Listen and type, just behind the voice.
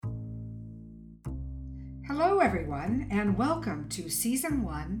Hello everyone, and welcome to Season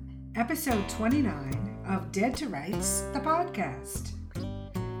 1, Episode 29 of Dead to Rights, the podcast.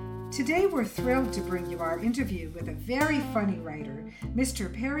 Today we're thrilled to bring you our interview with a very funny writer,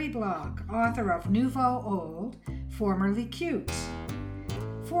 Mr. Perry Block, author of Nouveau Old, formerly Cute.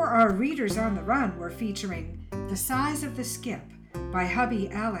 For our readers on the run, we're featuring The Size of the Skip by hubby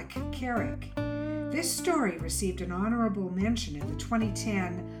Alec Carrick. This story received an honorable mention in the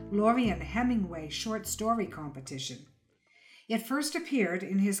 2010 Lorien Hemingway short story competition. It first appeared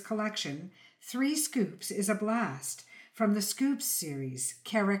in his collection, Three Scoops is a Blast, from the Scoops series,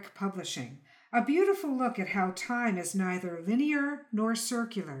 Carrick Publishing. A beautiful look at how time is neither linear nor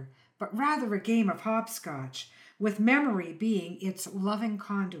circular, but rather a game of hopscotch, with memory being its loving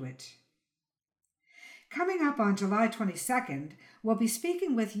conduit. Coming up on July 22nd, we'll be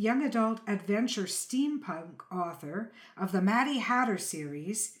speaking with young adult adventure steampunk author of the Maddie Hatter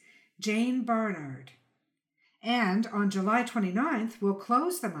series, Jane Barnard. And on July 29th, we'll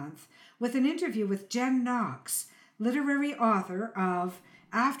close the month with an interview with Jen Knox, literary author of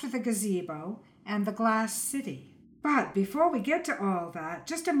After the Gazebo and The Glass City. But before we get to all that,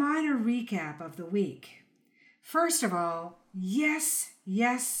 just a minor recap of the week. First of all, yes.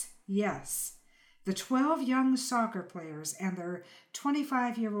 The 12 young soccer players and their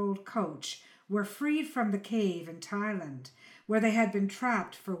 25-year-old coach were freed from the cave in Thailand, where they had been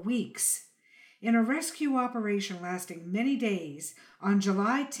trapped for weeks. In a rescue operation lasting many days, on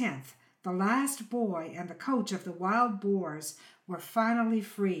July 10th, the last boy and the coach of the wild boars were finally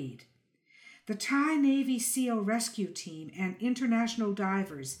freed. The Thai Navy SEAL rescue team and international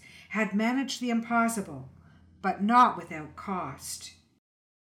divers had managed the impossible, but not without cost.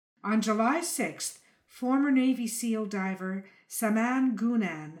 On July 6th, former Navy SEAL diver Saman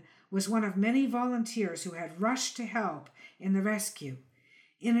Gunan was one of many volunteers who had rushed to help in the rescue.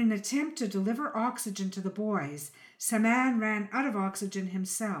 In an attempt to deliver oxygen to the boys, Saman ran out of oxygen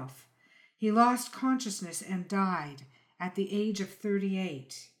himself. He lost consciousness and died at the age of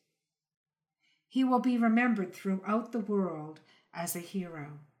 38. He will be remembered throughout the world as a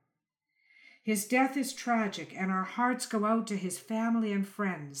hero. His death is tragic, and our hearts go out to his family and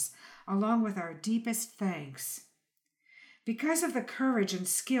friends, along with our deepest thanks. Because of the courage and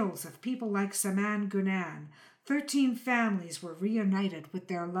skills of people like Saman Gunan, 13 families were reunited with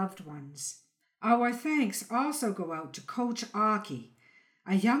their loved ones. Our thanks also go out to Coach Aki,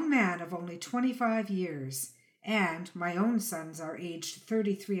 a young man of only 25 years, and my own sons are aged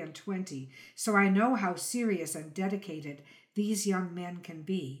 33 and 20, so I know how serious and dedicated these young men can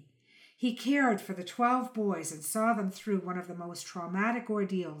be. He cared for the 12 boys and saw them through one of the most traumatic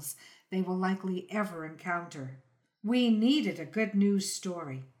ordeals they will likely ever encounter. We needed a good news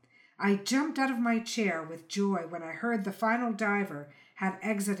story. I jumped out of my chair with joy when I heard the final diver had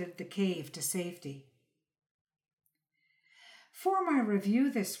exited the cave to safety. For my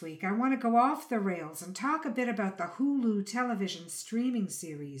review this week, I want to go off the rails and talk a bit about the Hulu television streaming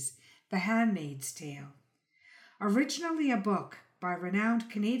series, The Handmaid's Tale. Originally a book by renowned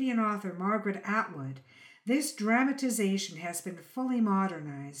Canadian author Margaret Atwood, this dramatization has been fully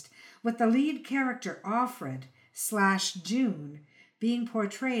modernized, with the lead character Offred/June being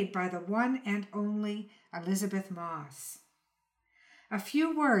portrayed by the one and only Elizabeth Moss. A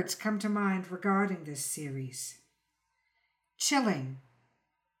few words come to mind regarding this series. Chilling,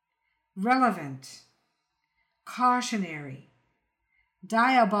 relevant, cautionary,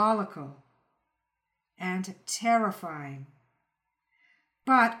 diabolical, and terrifying.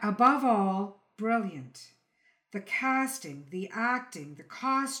 But above all, brilliant. The casting, the acting, the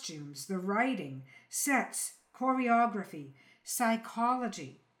costumes, the writing, sets, choreography,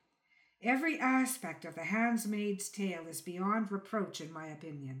 psychology. Every aspect of The Handmaid's Tale is beyond reproach, in my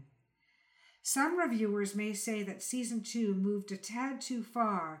opinion. Some reviewers may say that Season 2 moved a tad too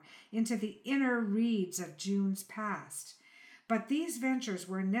far into the inner reads of June's past, but these ventures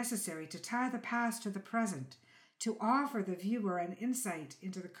were necessary to tie the past to the present, to offer the viewer an insight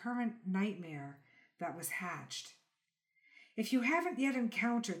into the current nightmare that was hatched. If you haven't yet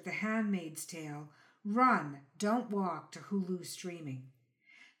encountered The Handmaid's Tale, run, don't walk to Hulu streaming.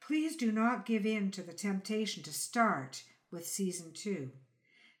 Please do not give in to the temptation to start with Season 2.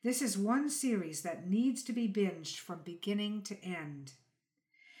 This is one series that needs to be binged from beginning to end.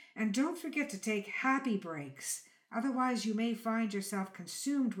 And don't forget to take happy breaks. Otherwise, you may find yourself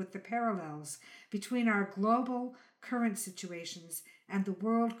consumed with the parallels between our global current situations and the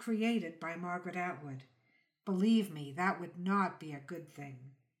world created by Margaret Atwood. Believe me, that would not be a good thing.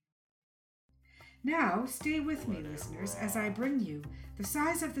 Now, stay with me, listeners, as I bring you The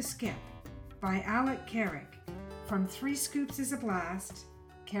Size of the Skip by Alec Carrick from Three Scoops is a Blast,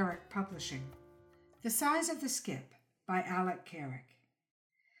 Carrick Publishing. The Size of the Skip by Alec Carrick.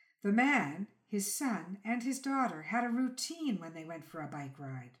 The man, his son, and his daughter had a routine when they went for a bike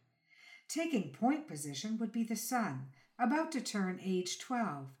ride. Taking point position would be the son, about to turn age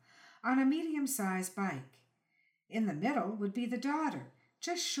 12, on a medium-sized bike. In the middle would be the daughter,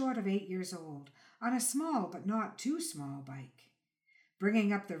 just short of 8 years old, on a small but not too small bike.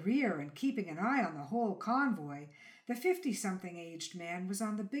 Bringing up the rear and keeping an eye on the whole convoy, the 50-something aged man was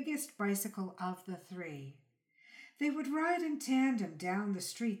on the biggest bicycle of the three. They would ride in tandem down the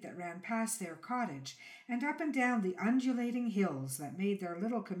street that ran past their cottage and up and down the undulating hills that made their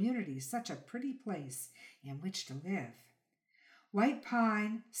little community such a pretty place in which to live. White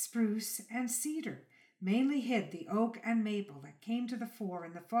pine, spruce, and cedar mainly hid the oak and maple that came to the fore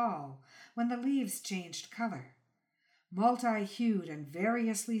in the fall when the leaves changed color. Multi-hued and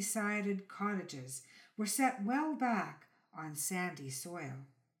variously sided cottages were set well back on sandy soil.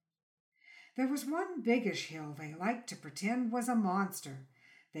 There was one biggish hill they liked to pretend was a monster.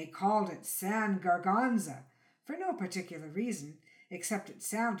 They called it San Garganza, for no particular reason, except it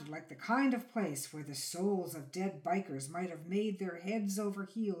sounded like the kind of place where the souls of dead bikers might have made their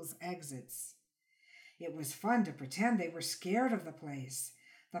heads-over-heels exits. It was fun to pretend they were scared of the place.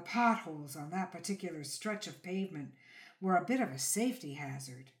 The potholes on that particular stretch of pavement were a bit of a safety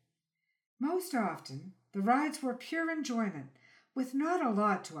hazard. Most often, the rides were pure enjoyment, with not a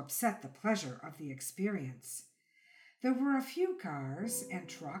lot to upset the pleasure of the experience. There were a few cars and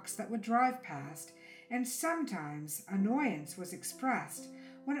trucks that would drive past, and sometimes annoyance was expressed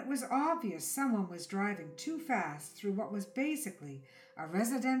when it was obvious someone was driving too fast through what was basically a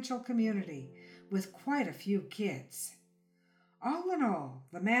residential community with quite a few kids. All in all,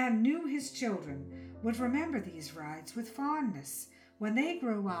 the man knew his children would remember these rides with fondness when they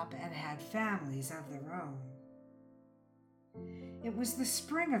grew up and had families of their own. It was the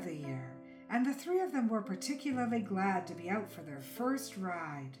spring of the year, and the three of them were particularly glad to be out for their first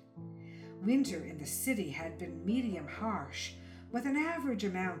ride. Winter in the city had been medium harsh, with an average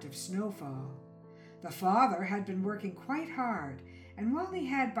amount of snowfall. The father had been working quite hard, and while he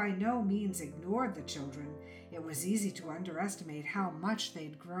had by no means ignored the children, it was easy to underestimate how much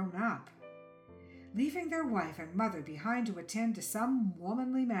they'd grown up. Leaving their wife and mother behind to attend to some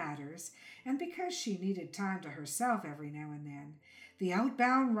womanly matters, and because she needed time to herself every now and then, the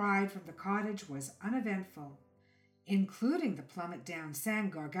outbound ride from the cottage was uneventful. Including the plummet down San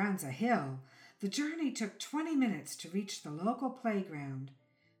Garganza Hill, the journey took 20 minutes to reach the local playground,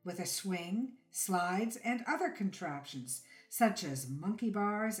 with a swing, slides, and other contraptions, such as monkey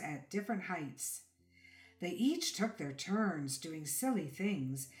bars at different heights. They each took their turns doing silly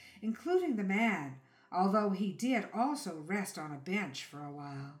things, including the man, although he did also rest on a bench for a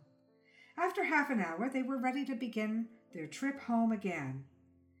while. After half an hour, they were ready to begin their trip home again.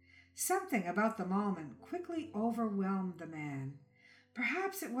 Something about the moment quickly overwhelmed the man.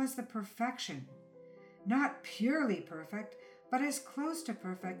 Perhaps it was the perfection. Not purely perfect, but as close to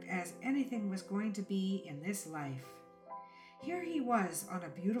perfect as anything was going to be in this life. Here he was on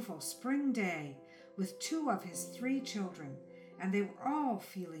a beautiful spring day with two of his 3 children, and they were all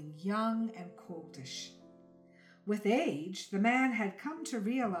feeling young and coltish. With age, the man had come to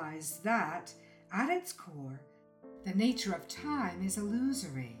realize that, at its core, the nature of time is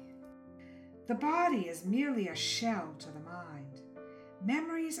illusory. The body is merely a shell to the mind.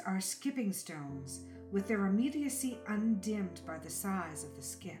 Memories are skipping stones, with their immediacy undimmed by the size of the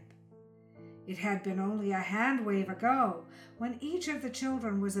skip. It had been only a hand wave ago when each of the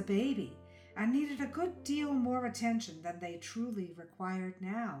children was a baby and needed a good deal more attention than they truly required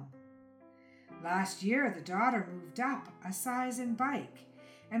now. Last year, the daughter moved up a size in bike,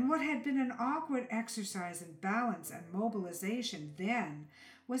 and what had been an awkward exercise in balance and mobilization then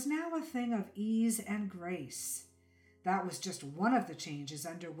was now a thing of ease and grace. That was just one of the changes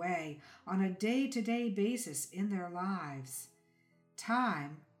underway on a day-to-day basis in their lives.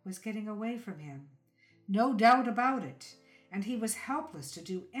 Time was getting away from him, no doubt about it, and he was helpless to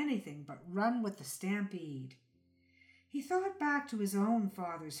do anything but run with the stampede. He thought back to his own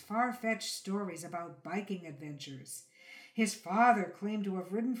father's far-fetched stories about biking adventures. His father claimed to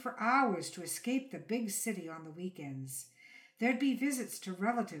have ridden for hours to escape the big city on the weekends. There'd be visits to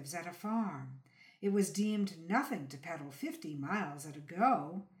relatives at a farm. It was deemed nothing to pedal 50 miles at a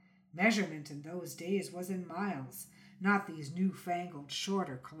go. Measurement in those days was in miles, not these newfangled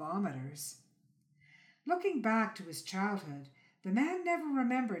shorter kilometers. Looking back to his childhood, the man never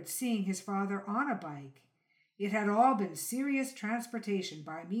remembered seeing his father on a bike. It had all been serious transportation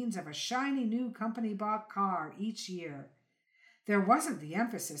by means of a shiny new company-bought car each year. There wasn't the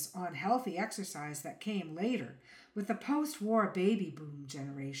emphasis on healthy exercise that came later with the post-war baby boom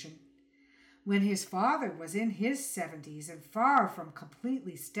generation. When his father was in his 70s and far from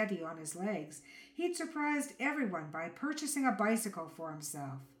completely steady on his legs, he'd surprised everyone by purchasing a bicycle for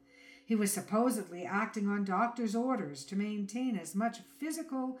himself. He was supposedly acting on doctor's orders to maintain as much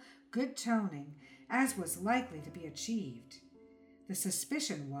physical good toning as was likely to be achieved. The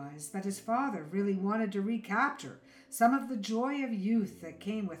suspicion was that his father really wanted to recapture some of the joy of youth that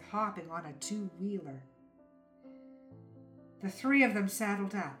came with hopping on a two-wheeler. The three of them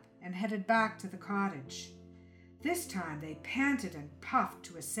saddled up and headed back to the cottage. This time they panted and puffed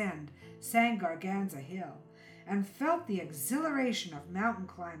to ascend Sangarganza Hill and felt the exhilaration of mountain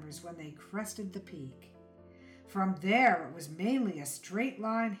climbers when they crested the peak. From there it was mainly a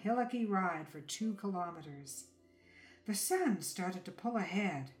straight-line hillocky ride for 2 kilometers. The sun started to pull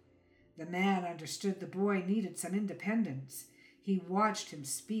ahead. The man understood the boy needed some independence. He watched him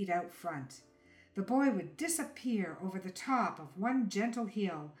speed out front. The boy would disappear over the top of one gentle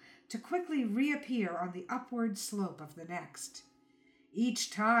hill to quickly reappear on the upward slope of the next.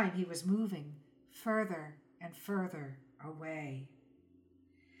 Each time he was moving further and further away.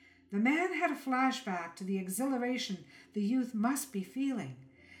 The man had a flashback to the exhilaration the youth must be feeling.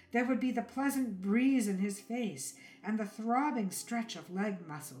 There would be the pleasant breeze in his face and the throbbing stretch of leg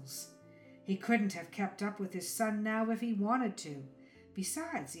muscles. He couldn't have kept up with his son now if he wanted to.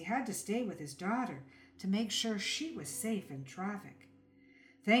 Besides, he had to stay with his daughter to make sure she was safe in traffic.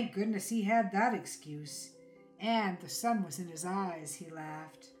 Thank goodness he had that excuse. And the sun was in his eyes, he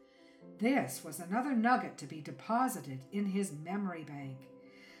laughed. This was another nugget to be deposited in his memory bank.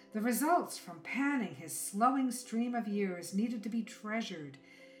 The results from panning his slowing stream of years needed to be treasured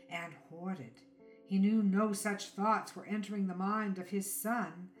and hoarded. He knew no such thoughts were entering the mind of his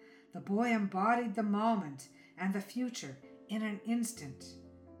son. The boy embodied the moment and the future in an instant.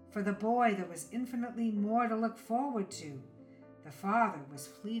 For the boy there was infinitely more to look forward to. The father was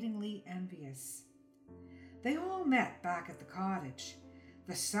fleetingly envious. They all met back at the cottage.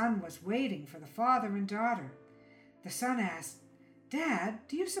 The son was waiting for the father and daughter. The son asked, "Dad,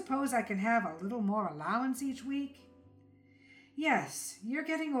 do you suppose I can have a little more allowance each week?" "Yes, you're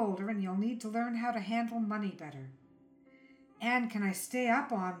getting older and you'll need to learn how to handle money better." "And can I stay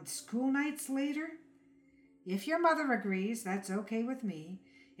up on school nights later?" "If your mother agrees, that's okay with me.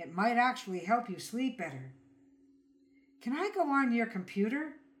 It might actually help you sleep better." "Can I go on your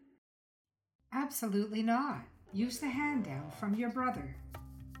computer?" "Absolutely not. Use the hand-down from your brother."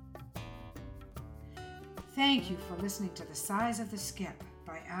 Thank you for listening to The Size of the Skip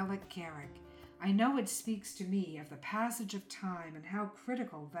by Alec Carrick. I know it speaks to me of the passage of time and how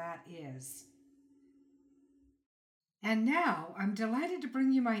critical that is. And now I'm delighted to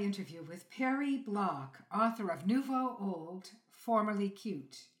bring you my interview with Perry Block, author of Nouveau Old, formerly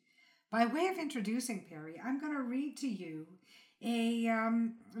Cute. By way of introducing Perry, I'm going to read to you a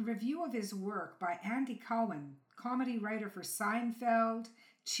review of his work by Andy Cohen, comedy writer for Seinfeld,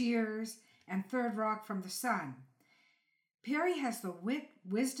 Cheers, and Third Rock from the Sun. Perry has the wit,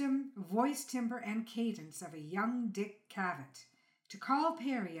 wisdom, voice timbre, and cadence of a young Dick Cavett. To call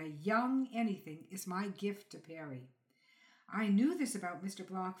Perry a young anything is my gift to Perry. I knew this about Mr.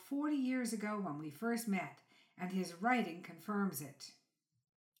 Block 40 years ago when we first met, and his writing confirms it.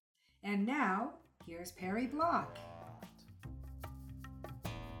 And now, here's Perry Block.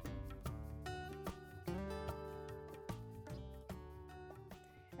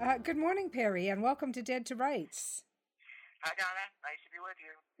 Good morning, Perry, and welcome to Dead to Rights. Hi, Donna. Nice to be with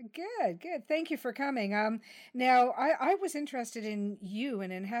you. Good. Thank you for coming. Now, I was interested in you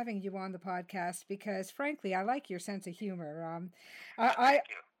and in having you on the podcast because, frankly, I like your sense of humor. Thank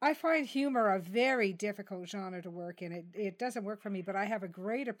you. I find humor a very difficult genre to work in. It doesn't work for me, but I have a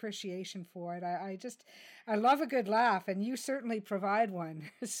great appreciation for it. I love a good laugh, and you certainly provide one.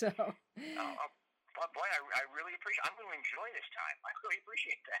 So. Oh, boy, I really appreciate. I'm going to enjoy this time. I really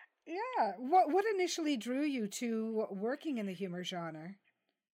appreciate that. Yeah. What initially drew you to working in the humor genre?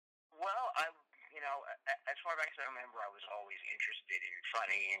 Well, as far back as I remember, I was always interested in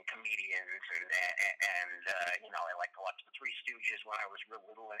funny and comedians, and I liked to watch the Three Stooges when I was real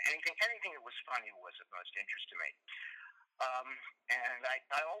little, and anything that was funny was of most interest to me. And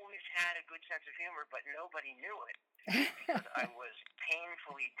I always had a good sense of humor, but nobody knew it because I was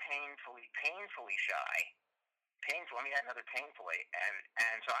painfully shy. Painful. Let me add another painfully,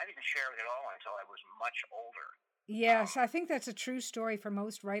 and so I didn't share it at all until I was much older. Yes, I think that's a true story for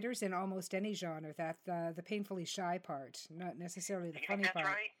most writers in almost any genre. That the painfully shy part, not necessarily the funny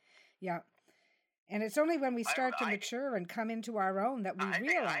part. Right? Yeah, and it's only when we start to mature and come into our own that we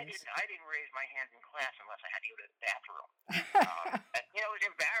realize. I didn't raise my hand in class unless I had to go to the bathroom. It was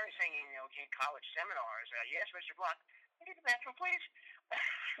embarrassing in college seminars. Yes, Mr. Block, can you go to the bathroom, please?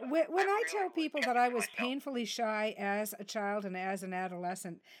 When I really tell would people kept that it I to was myself. painfully shy as a child and as an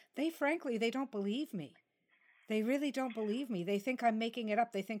adolescent, they don't believe me. They really don't believe me. They think I'm making it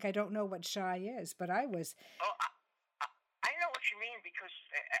up. They think I don't know what shy is, but I was. Oh, I know what you mean because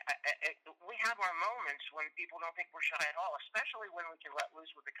we have our moments when people don't think we're shy at all, especially when we can let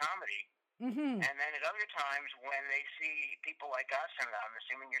loose with the comedy. Mm-hmm. And then at other times when they see people like us, and I'm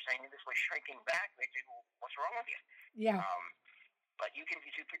assuming you're saying this was shrinking back, they say, well, what's wrong with you? Yeah. But you can be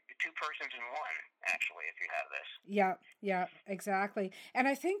two persons in one, actually, if you have this. Yeah, exactly. And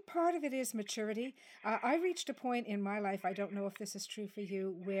I think part of it is maturity. I reached a point in my life, I don't know if this is true for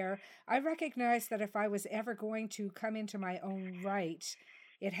you, where I recognized that if I was ever going to come into my own right,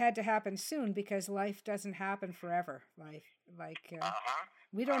 it had to happen soon because life doesn't happen forever.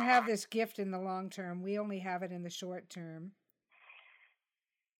 We don't have this gift in the long term. We only have it in the short term.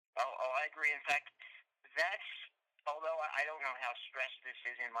 Oh, I agree. In fact, that's, although I don't know how stressed this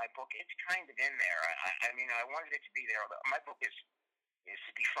is in my book, it's kind of in there. I mean, I wanted it to be there. My book is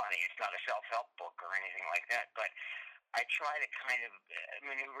to be funny. It's not a self-help book or anything like that, but I try to kind of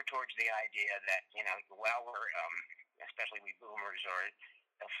maneuver towards the idea that, while we're, especially we boomers, are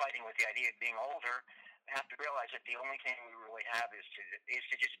fighting with the idea of being older, I have to realize that the only thing we really have is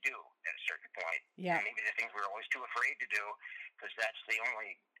to just do at a certain point. Yeah. And maybe the things we're always too afraid to do, because that's the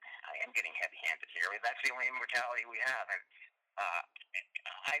only, I am getting heavy-handed here, that's the only immortality we have. And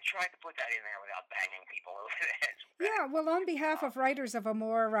I tried to put that in there without banging people over the heads. Yeah, well, on behalf of writers of a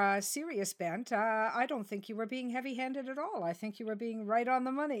more serious bent, I don't think you were being heavy-handed at all. I think you were being right on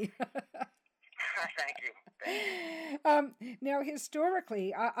the money. Thank you. Now,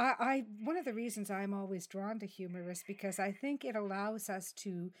 historically, I one of the reasons I'm always drawn to humor is because I think it allows us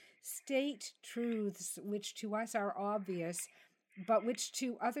to state truths which to us are obvious, but which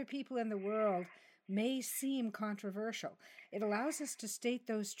to other people in the world may seem controversial. It allows us to state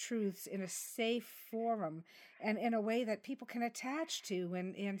those truths in a safe forum and in a way that people can attach to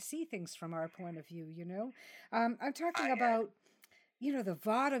and see things from our point of view, I'm talking about the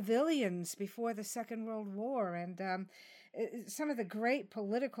vaudevillians before the Second World War and some of the great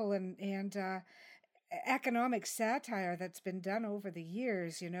political and economic satire that's been done over the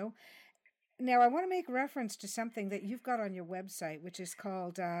years. Now, I want to make reference to something that you've got on your website, which is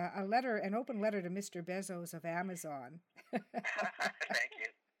called an open letter to Mr. Bezos of Amazon. Thank you.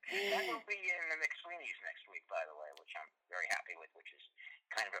 That will be in the McSweeney's next week, by the way, which I'm very happy with, which is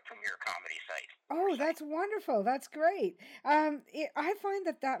kind of a premier comedy site. Oh, that's wonderful. That's great. I find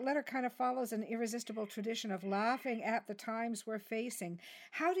that letter kind of follows an irresistible tradition of laughing at the times we're facing.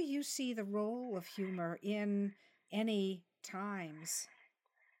 How do you see the role of humor in any times?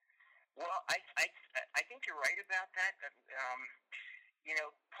 Well, I think you're right about that.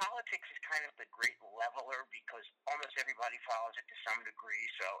 Politics is kind of the great leveler because almost everybody follows it to some degree.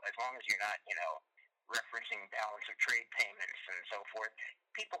 So as long as you're not, referencing balance of trade payments and so forth,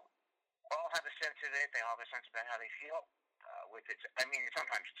 people all have a sense of it. They all have a sense about how they feel with it. I mean,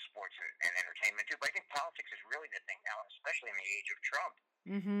 sometimes it's sports and entertainment too, but I think politics is really the thing now, especially in the age of Trump.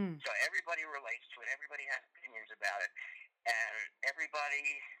 Mm-hmm. So everybody relates to it. Everybody has opinions about it, and everybody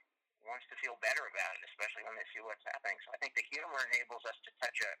wants to feel better about it, especially when they see what's happening. So I think the humor enables us to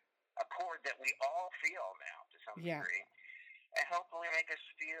touch a chord that we all feel now to some degree, and hopefully make us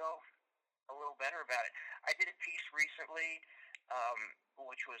feel a little better about it. I did a piece recently,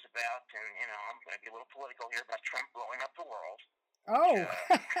 which was about, and I'm going to be a little political here, about Trump blowing up the world. Oh,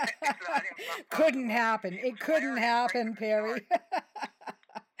 which, couldn't happen. It couldn't happen, Perry.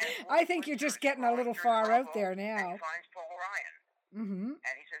 I think you're just getting a little far out there now. And he finds Paul Ryan. Mm-hmm.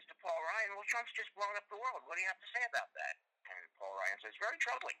 And he says to Paul Ryan, well, Trump's just blown up the world. What do you have to say about that? And Paul Ryan says, very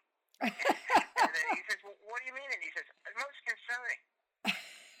troubling. And then he says, well, what do you mean? And he says, most concerning.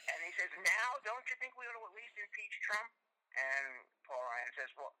 And he says, now, don't you think we ought to at least impeach Trump? And Paul Ryan says,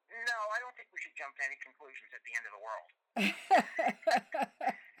 well, no, I don't think we should jump to any conclusions at the end of the world. And,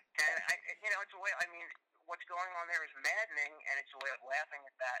 it's a way, what's going on there is maddening, and it's a way of laughing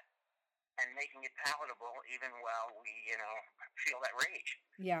at that and making it palatable even while we, feel that rage.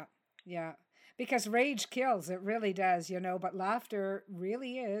 Yeah. Because rage kills, it really does, but laughter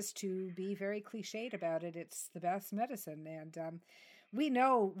really is, to be very cliched about it, it's the best medicine. And we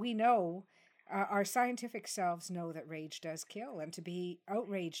know, our scientific selves know that rage does kill, and to be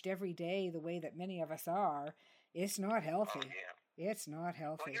outraged every day the way that many of us are, it's not healthy. Oh, yeah. It's not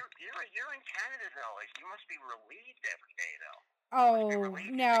healthy. Well, you're in Canada, though. You must be relieved every day, though. Oh,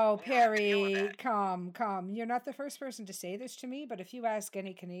 no, Perry, come. You're not the first person to say this to me, but if you ask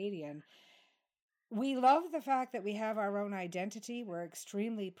any Canadian, we love the fact that we have our own identity. We're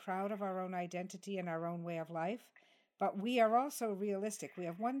extremely proud of our own identity and our own way of life. but we are also realistic. We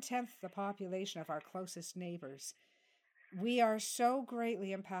have 1/10 the population of our closest neighbors. We are so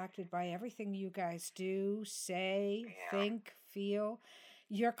greatly impacted by everything you guys do, say, think, feel.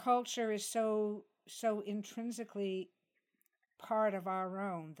 Your culture is so intrinsically part of our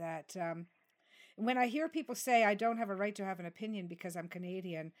own that when I hear people say I don't have a right to have an opinion because I'm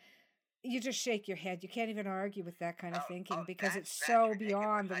Canadian, you just shake your head. You can't even argue with that kind of thinking because it's so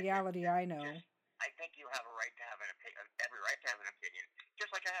beyond the reality I know. I think you have a right to have an opinion, every right to have an opinion. Just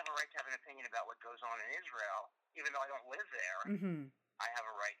like I have a right to have an opinion about what goes on in Israel, even though I don't live there. Mm-hmm. I have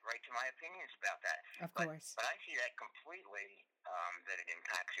a right to my opinions about that. Of course. But I see that completely, that it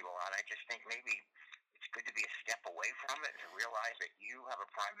impacts you a lot. I just think maybe it's good to be a step away from it and to realize that you have a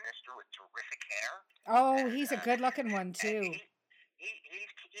prime minister with terrific hair. Oh, he's a good-looking one, too. He's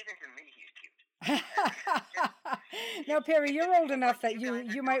even to me, he's cute. Now, Perry, you're old enough that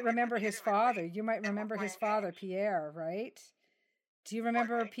you might remember his father. You might remember his father, Pierre, right? Do you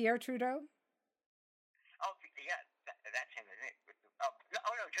remember Pierre Trudeau? Oh, yeah, that's him, isn't it? No,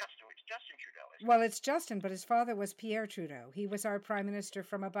 Justin. It's Justin Trudeau. Well, it's Justin, but his father was Pierre Trudeau. He was our prime minister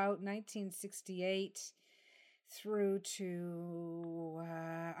from about 1968 through to,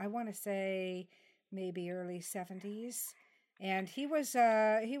 I want to say, maybe early 70s. And he was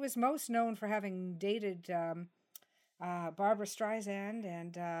most known for having dated Barbara Streisand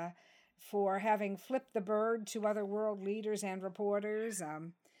and for having flipped the bird to other world leaders and reporters.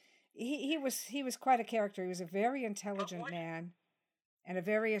 He was quite a character. He was a very intelligent man and a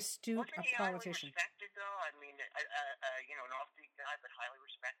very astute politician. Respected, though. I mean, an offbeat guy, but highly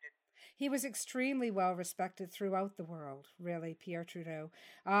respected. He was extremely well respected throughout the world, really, Pierre Trudeau.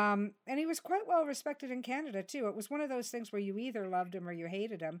 And he was quite well respected in Canada, too. It was one of those things where you either loved him or you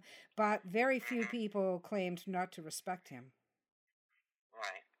hated him, but very few people claimed not to respect him.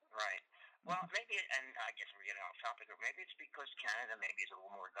 Right. Well, maybe, and I guess we're getting off topic, or maybe it's because Canada maybe is a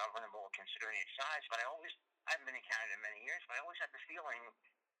little more governable considering its size, but I haven't been in Canada in many years, but I always had the feeling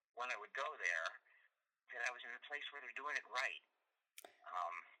when I would go there that I was in a place where they're doing it right.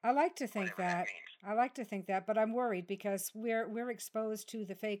 I like to think that. I like to think that, but I'm worried because we're exposed to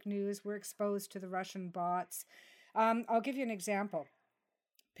the fake news. We're exposed to the Russian bots. I'll give you an example.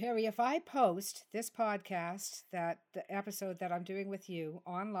 Perry, if I post this podcast, the episode that I'm doing with you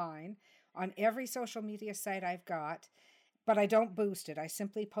online on every social media site I've got, but I don't boost it, I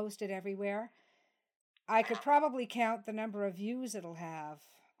simply post it everywhere, I could probably count the number of views it'll have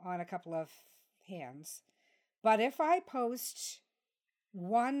on a couple of hands. But if I post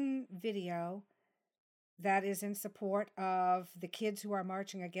one video that is in support of the kids who are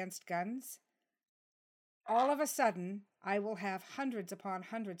marching against guns, all of a sudden I will have hundreds upon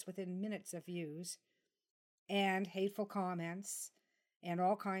hundreds within minutes of views and hateful comments and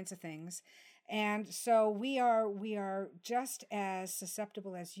all kinds of things. And so we are just as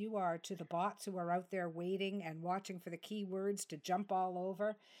susceptible as you are to the bots who are out there waiting and watching for the keywords to jump all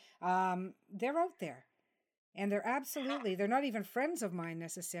over. They're out there. And they're not even friends of mine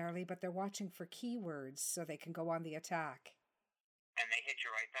necessarily, but they're watching for keywords so they can go on the attack. And they hit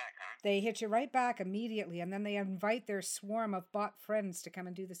you right back, huh? They hit you right back immediately, and then they invite their swarm of bot friends to come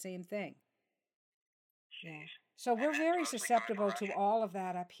and do the same thing. Yeah. So we're very susceptible to all of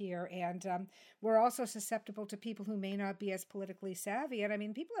that up here, and we're also susceptible to people who may not be as politically savvy. And I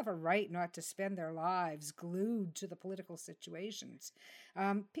mean, people have a right not to spend their lives glued to the political situations.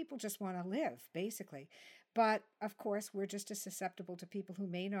 People just want to live, basically. But, of course, we're just as susceptible to people who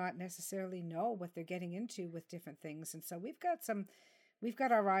may not necessarily know what they're getting into with different things. And so we've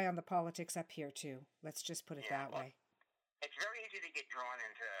got our eye on the politics up here, too. Let's just put it that way. It's very easy to get drawn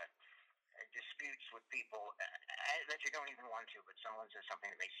into disputes with people that you don't even want to, but someone says something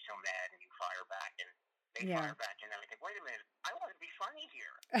that makes you so mad and you fire back and they fire back, and then I think, wait a minute, I want to be funny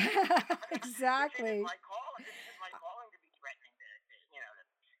here. Exactly. This isn't my calling to be threatening to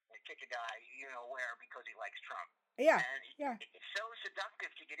kick a guy, where because he likes Trump. Yeah, and it's so seductive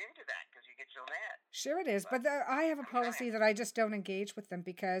to get into that because you get so mad. Sure it is, but I have a policy that I just don't engage with them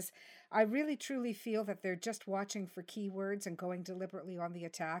because I really truly feel that they're just watching for keywords and going deliberately on the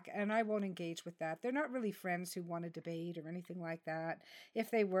attack, and I won't engage with that. They're not really friends who want to debate or anything like that.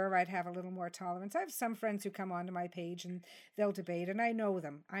 If they were, I'd have a little more tolerance. I have some friends who come onto my page and they'll debate, and I know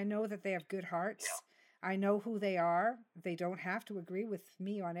them. I know that they have good hearts. Yeah. I know who they are. They don't have to agree with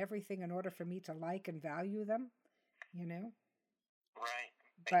me on everything in order for me to like and value them. Right.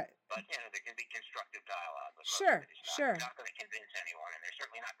 But there can be constructive dialogue. Sure. They're not going to convince anyone, and they're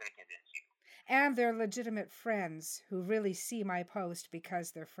certainly not going to convince you. And they're legitimate friends who really see my post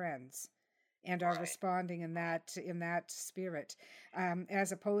because they're friends. and are responding in that spirit,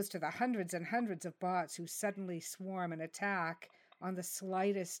 as opposed to the hundreds and hundreds of bots who suddenly swarm and attack on the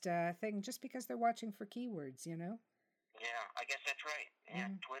slightest thing just because they're watching for keywords, Yeah, I guess that's right. Yeah,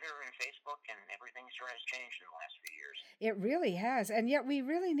 Twitter and Facebook and everything sure has changed in the last few years. It really has, and yet we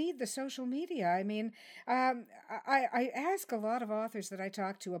really need the social media. I mean, I ask a lot of authors that I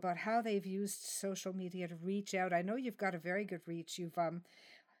talk to about how they've used social media to reach out. I know you've got a very good reach. You've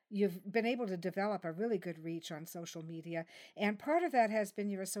been able to develop a really good reach on social media, and part of that has been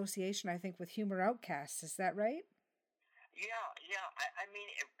your association, I think, with Humor Outcasts. Is that right? Yeah. I mean,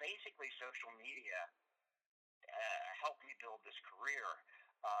 basically, social media helped me build this career.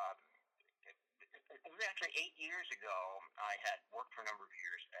 Um, it was actually 8 years ago. I had worked for a number of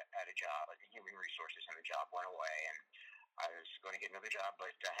years at a job at Human Resources, and the job went away, and I was going to get another job, but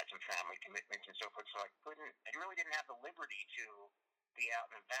I had some family commitments and so forth, so I really didn't have the liberty to be out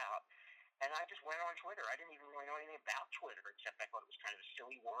and about. And I just went on Twitter. I didn't even really know anything about Twitter, except I thought it was kind of a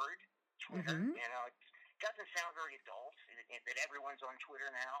silly word, Twitter. Mm-hmm. It doesn't sound very adult that everyone's on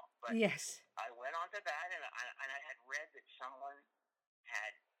Twitter now, but yes. I went on to that, and I had read that someone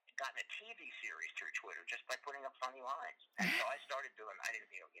had gotten a TV series through Twitter just by putting up funny lines. And so I started doing, I didn't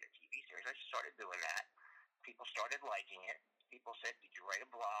think I would get a TV series. I started doing that. People started liking it. People said, did you write a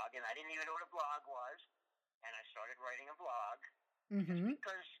blog? And I didn't even know what a blog was. And I started writing a blog just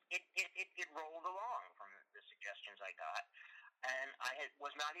because it rolled along from the suggestions I got. And I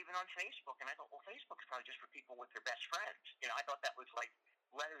was not even on Facebook. And I thought, well, Facebook's probably just for people with their best friends. I thought that was like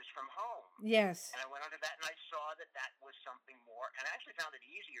letters from home. Yes. And I went onto that, and I saw that was something more. And I actually found it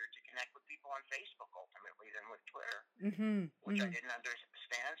easier to connect with people on Facebook ultimately than with Twitter, which I didn't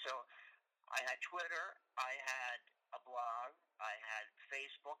understand. So I had Twitter, I had a blog, I had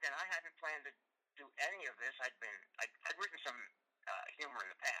Facebook, and I hadn't planned to do any of this. I'd written some humor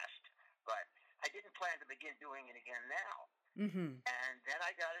in the past, but I didn't plan to begin doing it again now. And then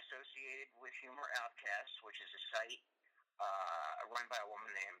I got associated with Humor Outcasts, which is a site run by a woman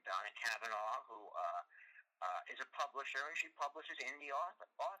named Donna Cavanaugh, who is a publisher, and she publishes indie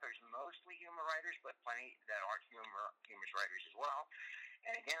authors, mostly humor writers, but plenty that aren't humorous writers as well.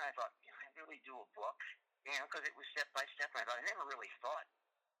 And again, I thought, I'd really do a book, because it was step by step. And I thought, I never really thought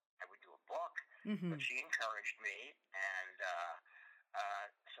I would do a book, but she encouraged me, and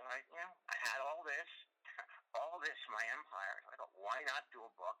so I had all this, my empire. I thought, why not do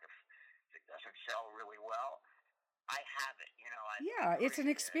a book if it doesn't sell really well? I have it, it's an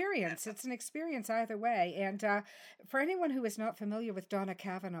experience. It's an experience either way. And for anyone who is not familiar with Donna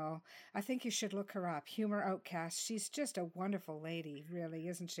Cavanaugh, I think you should look her up. Humor Outcast. She's just a wonderful lady, really,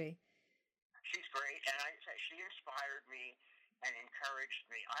 isn't she? She's great, and she inspired me and encouraged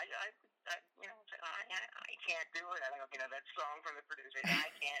me. I can't do it. I don't know, that song from the producer. I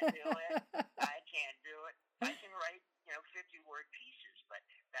can't do it. I can't do it. I can write, 50-word pieces, but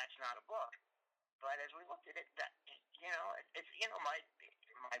that's not a book. But as we looked at it,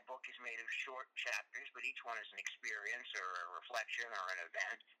 my book is made of short chapters, but each one is an experience or a reflection or an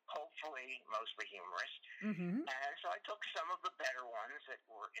event, hopefully mostly humorous. And so I took some of the better ones that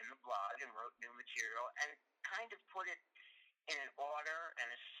were in the blog and wrote new material and kind of put it in an order and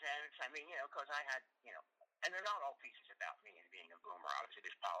a sense. I mean, because I had, and they're not all pieces about me and being a boomer. Obviously,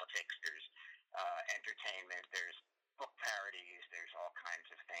 there's politics, there's entertainment, there's book parodies, there's all kinds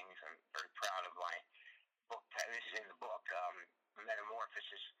of things. I'm very proud of my book. This is in the book,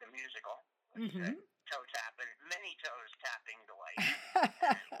 Metamorphosis, the musical. Toe tapping, many toes tapping delight.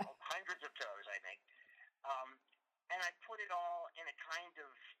 Hundreds of toes, I think. And I put it all in a kind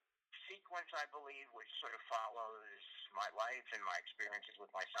of sequence, I believe, which sort of follows my life and my experiences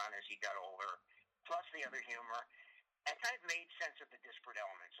with my son as he got older, plus the other humor, and kind of made sense of the disparate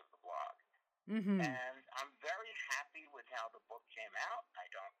elements of the blog. And I'm very happy with how the book came out. I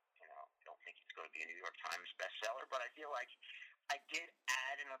don't think it's going to be a New York Times bestseller, but I feel like I did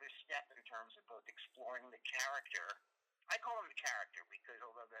add another step in terms of both exploring the character. I call him the character because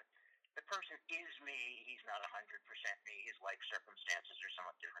although the person is me, he's not 100% me. His life circumstances are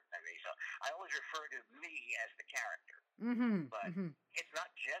somewhat different than me. So I always refer to me as the character. But it's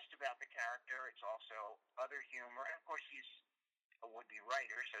not just about the character. It's also other humor. And of course, he's a would-be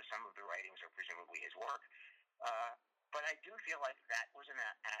writer, so some of the writings are presumably his work. But I do feel like that was an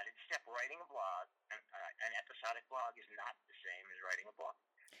added step. Writing a blog, an episodic blog, is not the same as writing a book.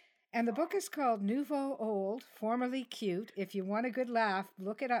 And the book is called Nouveau Old, Formerly Cute. If you want a good laugh,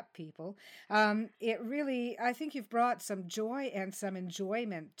 look it up, people. It really, I think you've brought some joy and some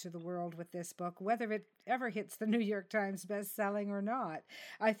enjoyment to the world with this book, whether it ever hits the New York Times best-selling or not.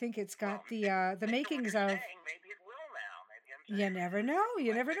 I think it's got the makings of... Maybe it will now. Maybe I'm You never know.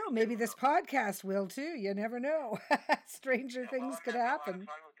 You never know. Maybe this podcast will too. You never know. Stranger things could happen. I'm having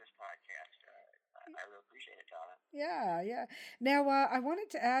a lot of fun with this podcast. I really appreciate it, Donna. Yeah. Now, I wanted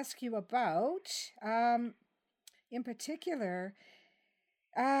to ask you about, in particular,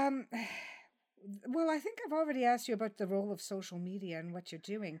 well, I think I've already asked you about the role of social media and what you're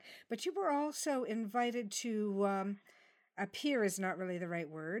doing, but you were also invited to appear is not really the right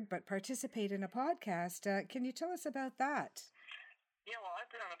word, but participate in a podcast. Can you tell us about that? Yeah, well, I've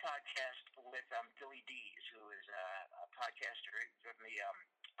been on a podcast with Billy Dees, who is a podcaster from the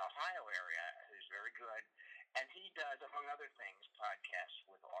Ohio area who's very good. And he does, among other things, podcasts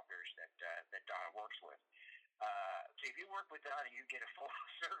with authors that Donna works with. So if you work with Donna, you get a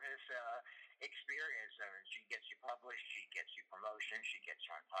full-service experience. She gets you published, she gets you promotion, she gets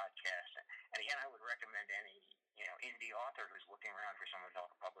you on podcasts. And again, I would recommend any indie author who's looking around for someone to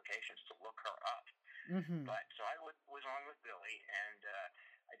help publications to look her up. Mm-hmm. But so I was on with Billy, and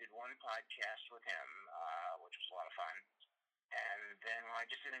I did one podcast with him, which was a lot of fun. And then I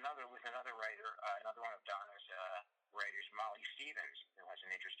just did another with another writer, another one of Donna's writers, Molly Stevens, who has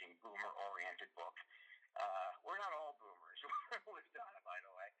an interesting boomer-oriented book. We're not all boomers with Donna, by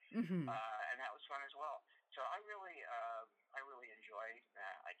the way, and that was fun as well. So I really enjoy.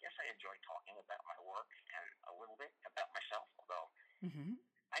 I guess I enjoy talking about my work and a little bit about myself. Although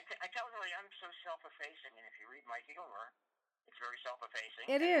I tell everybody I'm so self-effacing, and if you read my humor, it's very self-effacing.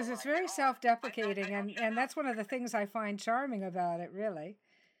 It is. It's very self-deprecating, and that's one of the things I find charming about it, really.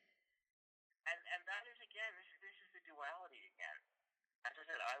 And that is, again, this is the duality again. As I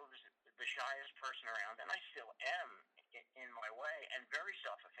said, I was the shyest person around, and I still am in my way, and very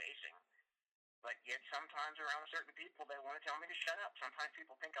self-effacing. But yet sometimes around certain people, they want to tell me to shut up. Sometimes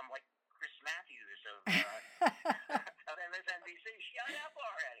people think I'm like Chris Matthews of MSNBC. Shut up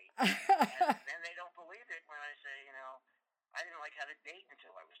already. And then they don't believe it when I say, I didn't like how to date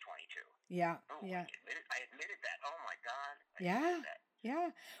until I was 22. Yeah, oh, yeah. I admitted that. Oh my God.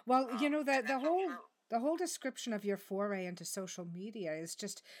 Yeah. Well, the whole description of your foray into social media is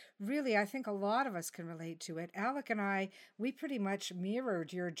just really, I think a lot of us can relate to it. Alec and I, we pretty much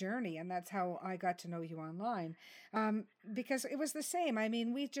mirrored your journey, and that's how I got to know you online. Because it was the same. I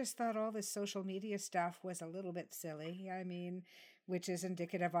mean, we just thought all this social media stuff was a little bit silly. I mean, which is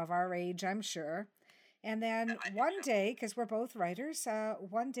indicative of our age, I'm sure. And then one day, because we're both writers,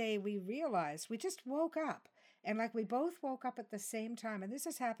 one day we realized, we just woke up. And we both woke up at the same time. And this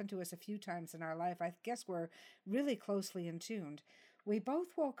has happened to us a few times in our life. I guess we're really closely in tuned. We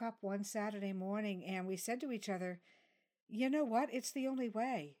both woke up one Saturday morning and we said to each other, you know what? It's the only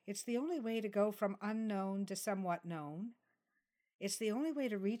way. It's the only way to go from unknown to somewhat known. It's the only way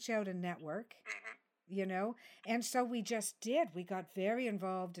to reach out and network. And so we just did. We got very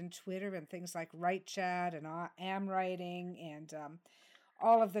involved in Twitter and things like Write Chat and Am Writing and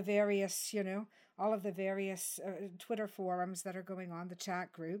all of the various, Twitter forums that are going on, the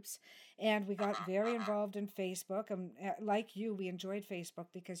chat groups. And we got very involved in Facebook. And like you, we enjoyed Facebook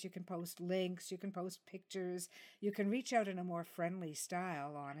because you can post links, you can post pictures, you can reach out in a more friendly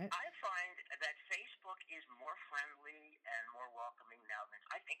style on it. I find that Facebook is more friendly and more welcoming now than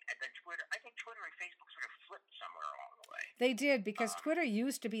Twitter. I think Twitter and Facebook sort of flipped somewhere along the way. They did, because Twitter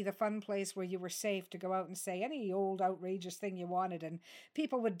used to be the fun place where you were safe to go out and say any old outrageous thing you wanted, and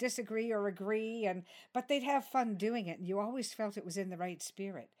people would disagree or agree, but they'd have fun doing it, and you always felt it was in the right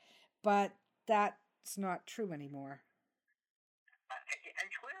spirit. But that's not true anymore. And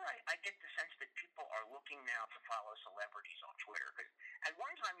Twitter, I get the sense that people are looking now to follow celebrities on Twitter. Because at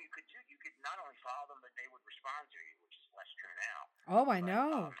one time you could not only follow them, but they would respond to you, which is less true now. Oh, I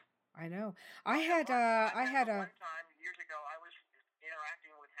know. I had one time years ago, I was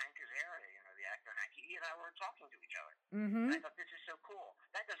interacting with Hank Azaria, the actor Hank. He and I were talking to each other. Mm-hmm. And I thought, this is so cool.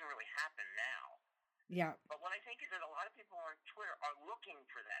 That doesn't really happen now. Yeah. But what I think is that a lot of people on Twitter are looking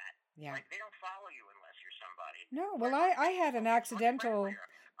for that. Yeah. They don't follow you unless you're somebody. No, well, I had an accidental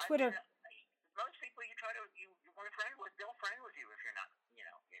Twitter. Most people you want to they'll friend with you if you're not, you're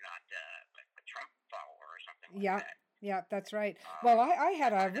not a Trump follower or something like that. Yeah, that's right. Well, I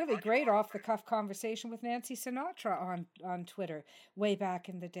had a really great off-the-cuff conversation with Nancy Sinatra on Twitter way back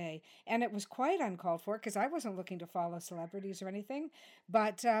in the day. And it was quite uncalled for because I wasn't looking to follow celebrities or anything.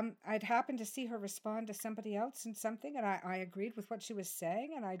 But I'd happened to see her respond to somebody else in something, and I agreed with what she was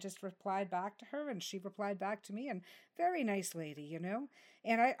saying, and I just replied back to her, and she replied back to me, and very nice lady, And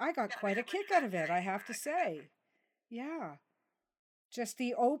I got quite a kick out of it, I have to say. Yeah. Just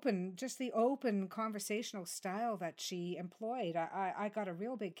the open conversational style that she employed. I got a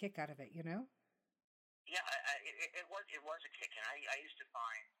real big kick out of it, Yeah, it was a kick, and I used to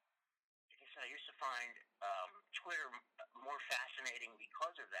find, I used to find Twitter more fascinating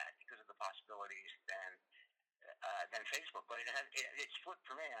because of that, because of the possibilities than Facebook. But it's flipped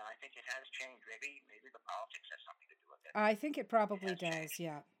for me, and I think it has changed. Maybe the politics has something to do with it. I think it probably does.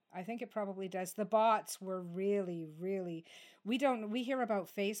 Yeah. I think it probably does. The bots were really, really, we hear about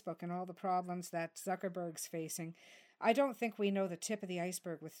Facebook and all the problems that Zuckerberg's facing. I don't think we know the tip of the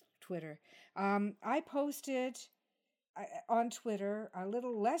iceberg with Twitter. I posted on Twitter a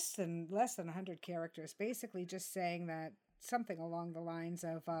little less than 100 characters, basically just saying that something along the lines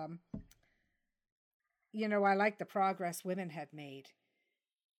of, I like the progress women had made.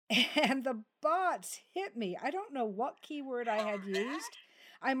 And the bots hit me. I don't know what keyword I had used.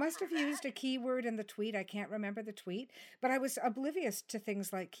 I must have used a keyword in the tweet. I can't remember the tweet, but I was oblivious to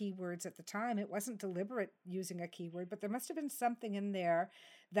things like keywords at the time. It wasn't deliberate using a keyword, but there must have been something in there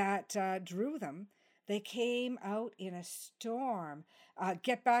that drew them. They came out in a storm.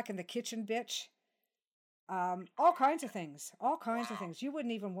 Get back in the kitchen, bitch. All kinds of things. All kinds of things. You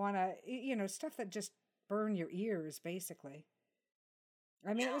wouldn't even want to, stuff that just burn your ears, basically.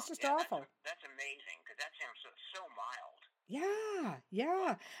 I mean, it was just awful. That's amazing, because that sounds so mild.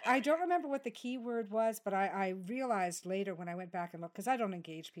 Yeah. I don't remember what the keyword was, but I realized later when I went back and looked, because I don't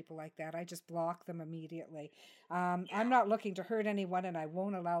engage people like that. I just block them immediately. I'm not looking to hurt anyone, and I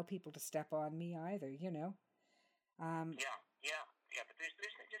won't allow people to step on me either, Yeah, but there's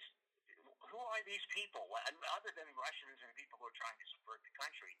just, who are these people? Other than Russians and people who are trying to subvert the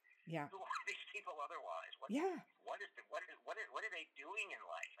country, who are these people otherwise? What are they doing in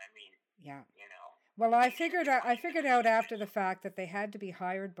life? I mean, Well, I figured out after the fact that they had to be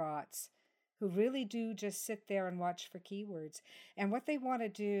hired bots who really do just sit there and watch for keywords. And what they want to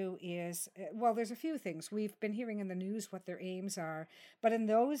do is, well, there's a few things. We've been hearing in the news what their aims are. But in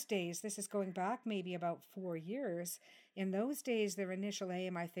those days, this is going back maybe about 4 years, in those days, their initial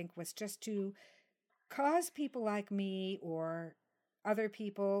aim, I think, was just to cause people like me or other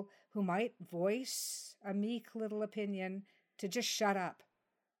people who might voice a meek little opinion to just shut up,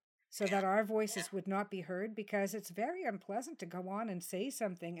 so that our voices would not be heard, because it's very unpleasant to go on and say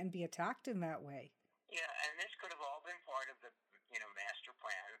something and be attacked in that way. Yeah, and this could have all been part of the, master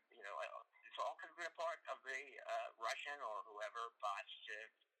plan. It's all could have been a part of the Russian or whoever bots to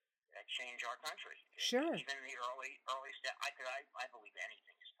change our country. Sure. Even in the early step, I believe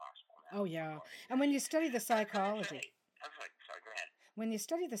anything is possible now. Oh, yeah. And when you study the psychology... Sorry, go ahead. When you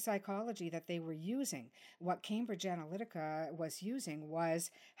study the psychology that they were using, what Cambridge Analytica was using was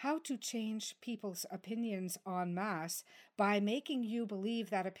how to change people's opinions en masse by making you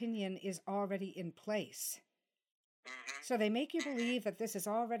believe that opinion is already in place. Mm-hmm. So they make you believe that this is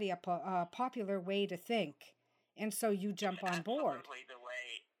already a popular way to think, and so you jump on board. Absolutely, the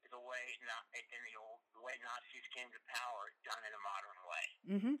way Nazis came to power, done in a modern way.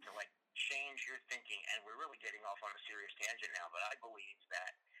 Mm-hmm. To change your thinking, and we're really getting off on a serious tangent now, but I believe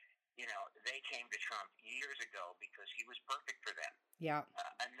that, they came to Trump years ago because he was perfect for them. Yeah.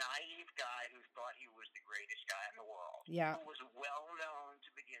 A naive guy who thought he was the greatest guy in the world. Yeah. Who was well known to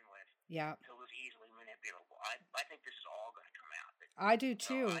begin with. Yeah. Who was easily manipulable. I think this is all going to come out. I do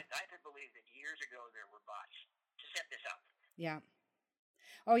too. I could believe that years ago there were bots to set this up. Yeah.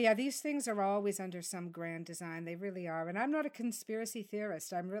 Oh, yeah, these things are always under some grand design. They really are. And I'm not a conspiracy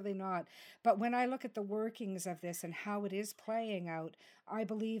theorist. I'm really not. But when I look at the workings of this and how it is playing out, I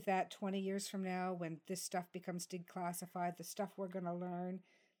believe that 20 years from now, when this stuff becomes declassified, the stuff we're going to learn,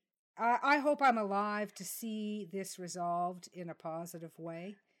 I hope I'm alive to see this resolved in a positive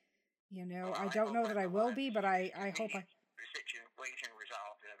way. I don't know that I will be, but I hope I... The situation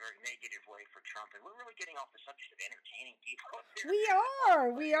resolved in a very negative way for Trump, and we're really getting off the subject of entertaining people.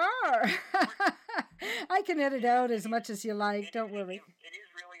 We are. I can edit out as much as you like. Don't worry. It is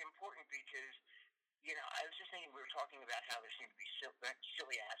really important because, I was just thinking, we were talking about how there seem to be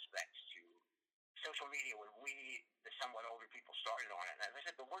silly aspects to social media when we, the somewhat older people, started on it. And as I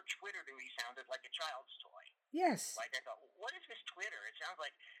said, the word Twitter to me sounded like a child's toy. Yes. I thought, what is this Twitter? It sounds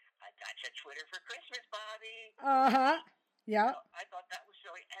like, I got you Twitter for Christmas, Bobby. Uh-huh. Yeah. So I thought that was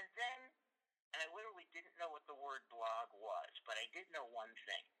silly. And then, I literally didn't know what the word blog was, but I did know one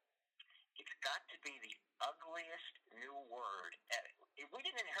thing. It's got to be the ugliest new word. We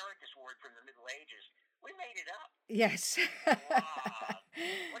didn't inherit this word from the Middle Ages. We made it up. Yes. Blog.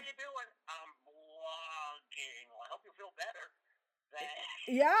 What are you doing? I'm blogging. Well, I hope you feel better.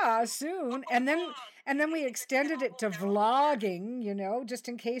 Yeah, soon. And then we extended it to vlogging, just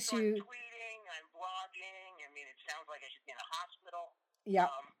in case I'm tweeting, I'm blogging. I mean, it sounds like I should be in a hospital. Yeah.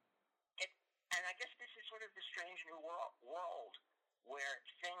 And I guess this is sort of the strange new world where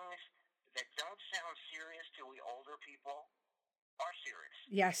things that don't sound serious to we older people are serious.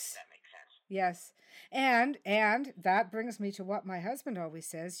 Yes. If that makes sense. Yes. And that brings me to what my husband always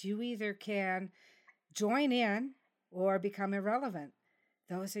says. You either can join in or become irrelevant.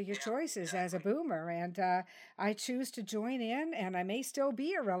 Those are your Yeah, choices as a exactly. boomer. And I choose to join in, and I may still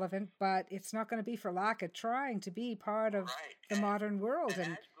be irrelevant, but it's not going to be for lack of trying to be part of Right. the modern world.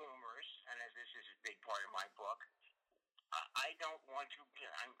 And And as boomers, and as this is a big part of my book, I don't want to.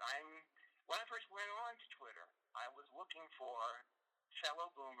 I'm when I first went on to Twitter, I was looking for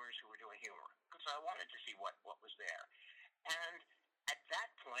fellow boomers who were doing humor because I wanted to see what was there. And at that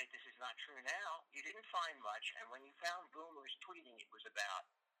point, this is not true now. You didn't find much, and when you found boomers tweeting, it was about,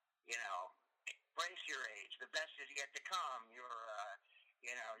 you know, brace your age. The best is yet to come. You're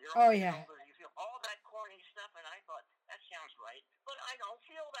oh, only as yeah. old as you feel. All that corny stuff, and I thought that sounds right, but I don't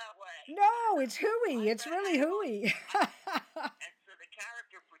feel that way. No, it's hooey. I've It's got, really hooey. and so the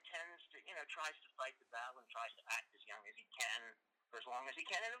character pretends to, tries to fight the battle and tries to act as young as he can for as long as he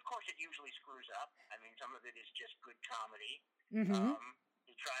can, and of course it usually screws up. I mean, some of it is just good comedy. Mm-hmm.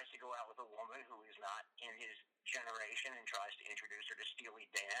 He tries to go out with a woman who is not in his generation and tries to introduce her to Steely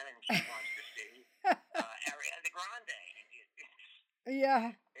Dan, and she wants to see Ariana Grande. Yeah.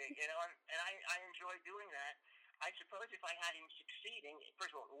 And I enjoy doing that. I suppose if I had him succeeding,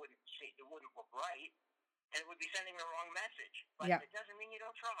 first of all, it wouldn't look right, and it would be sending the wrong message. But Yeah. it doesn't mean you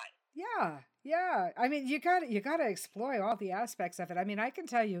don't try. Yeah, yeah. I mean, you got to explore all the aspects of it. I mean, I can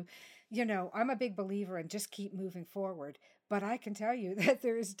tell you, I'm a big believer in just keep moving forward. But I can tell you that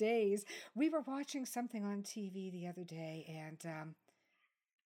there's days we were watching something on TV the other day, and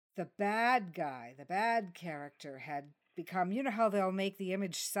the bad guy, the bad character, had become. You know how they'll make the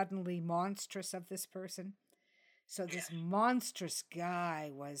image suddenly monstrous of this person. So Yes. this monstrous guy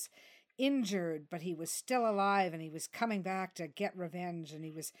was injured, but he was still alive, and he was coming back to get revenge, and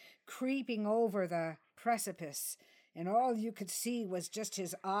he was creeping over the precipice, and all you could see was just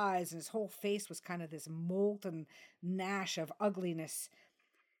his eyes, and his whole face was kind of this molten gnash of ugliness.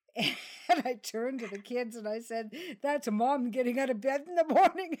 And I turned to the kids and I said, "That's Mom getting out of bed in the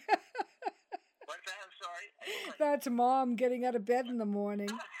morning." What's that? I'm sorry. That's Mom getting out of bed in the morning.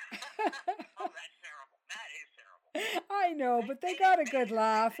 Oh, that's terrible. That is terrible. I know, but they got a good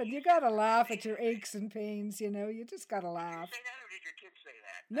laugh, and you got to laugh at your aches and pains, You just got to laugh. Did you say that, or did your kids say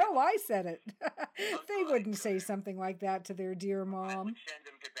that? No, I said it. Oh, They good, wouldn't say good. something like that to their dear I mom. would send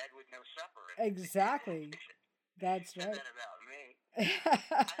them to bed with no supper. Exactly. That's Said right. that about me.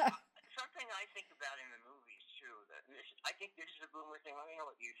 Something I think about in the movies too. I think this is a boomer thing. Let me know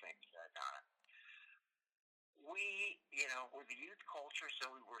what you think, Donna. We're the youth culture,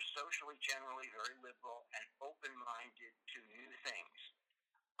 so we were socially generally very liberal and open-minded to new things.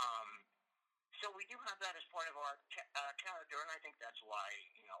 So we do have that as part of our character, and I think that's why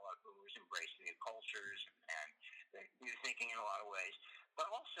a lot of boomers embrace the new cultures and the new thinking in a lot of ways. But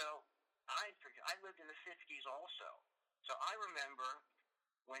also, I lived in the 50s also, so I remember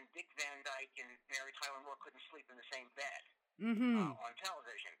when Dick Van Dyke and Mary Tyler Moore couldn't sleep in the same bed on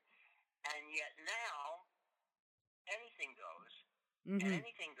television, and yet now anything goes. And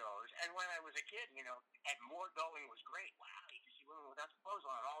anything goes. And when I was a kid, and more going was great. Wow, you can see women without the clothes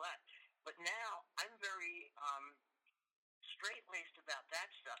on and all that. But now I'm very straight-laced about that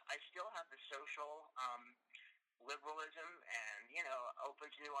stuff. I still have the social liberalism and,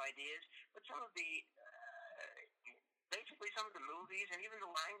 open to new ideas. But some of the, basically some of the movies and even the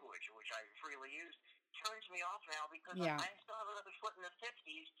language, which I freely use, turns me off now because I still have another foot in the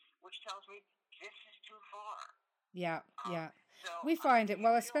 50s, which tells me this is too far. Yeah, yeah. So, we find it,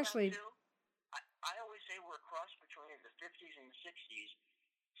 well, especially... I always say we're a cross between the 50s and the 60s,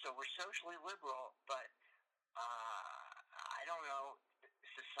 so we're socially liberal, but I don't know,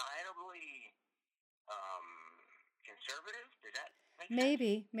 societally conservative? Does that make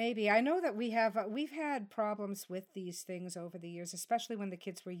sense? Maybe. I know that we've had problems with these things over the years, especially when the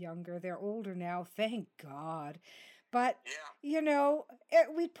kids were younger. They're older now, thank God. But,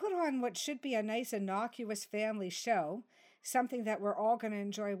 we put on what should be a nice, innocuous family show, something that we're all going to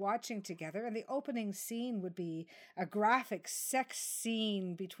enjoy watching together. And the opening scene would be a graphic sex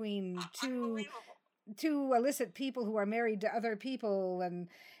scene between two illicit people who are married to other people. And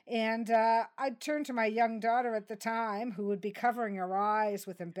I'd turn to my young daughter at the time, who would be covering her eyes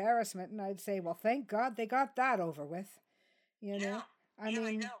with embarrassment, and I'd say, well, thank God they got that over with. Yeah. I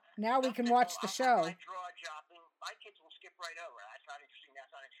mean, know. now we can watch the show. I draw dropping. My kids will skip right over. That's not interesting. That's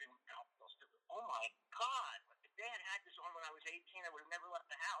not interesting. Oh my God! If Dad had this on when I was 18, I would have never left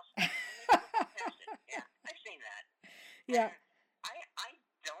the house. Yeah, I've seen that. Yeah. And I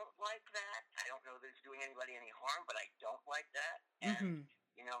don't like that. I don't know that it's doing anybody any harm, but I don't like that. And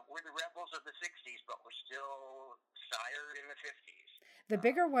we're the rebels of the 60s, but we're still sired in the 50s. The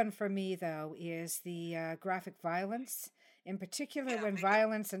bigger one for me, though, is the graphic violence. In particular, when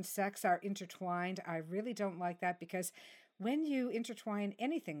violence and sex are intertwined, I really don't like that, because when you intertwine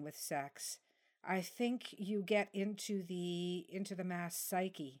anything with sex, I think you get into the mass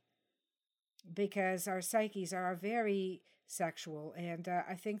psyche, because our psyches are very sexual, and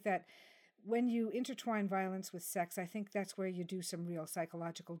I think that when you intertwine violence with sex, I think that's where you do some real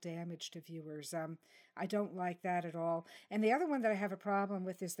psychological damage to viewers. I don't like that at all. And the other one that I have a problem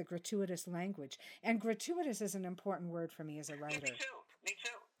with is the gratuitous language. And gratuitous is an important word for me as a writer. Yeah, me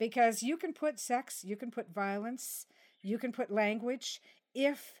too. Because you can put sex, you can put violence, you can put language,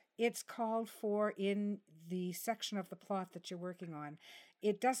 if it's called for in the section of the plot that you're working on.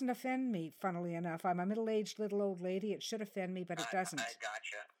 It doesn't offend me, funnily enough. I'm a middle-aged little old lady. It should offend me, but it doesn't. I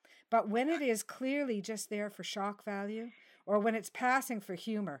gotcha. But when it is clearly just there for shock value, or when it's passing for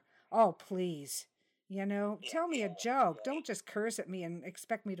humor, oh, please, tell me a joke. Don't just curse at me and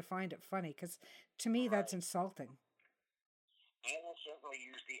expect me to find it funny, because to me that's insulting. I will certainly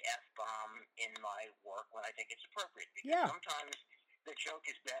use the F-bomb in my work when I think it's appropriate, because sometimes the joke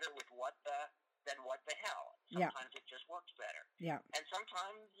is better with than what the hell. Sometimes it just works better. Yeah. And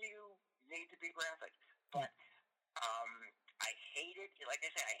sometimes you need to be graphic. But I hate it. Like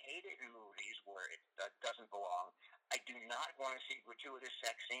I say, I hate it in movies where it doesn't belong. I do not want to see gratuitous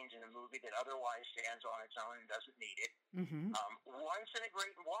sex scenes in a movie that otherwise stands on its own and doesn't need it. Mm-hmm. Once in a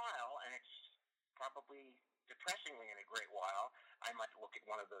great while, and it's probably depressingly in a great while, I might look at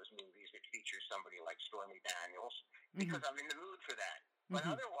one of those movies that features somebody like Stormy Daniels, because I'm in the mood for that. But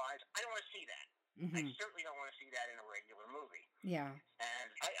otherwise, I don't want to see that. I certainly don't want to see that in a regular movie. Yeah. And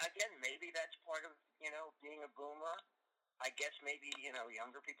again, maybe that's part of, being a boomer. I guess maybe,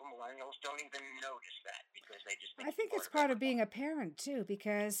 younger people, millennials, don't even notice that, because they just think I think it's part of being a parent, too,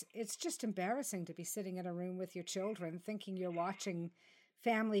 because it's just embarrassing to be sitting in a room with your children thinking you're watching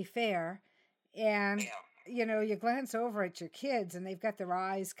family fare, and, you glance over at your kids and they've got their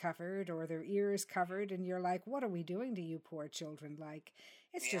eyes covered or their ears covered, and you're like, what are we doing to you poor children? Like,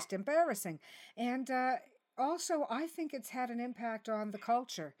 it's just embarrassing. And also, I think it's had an impact on the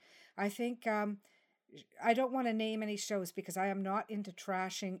culture. I think... I don't want to name any shows because I am not into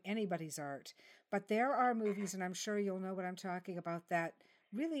trashing anybody's art, but there are movies, and I'm sure you'll know what I'm talking about, that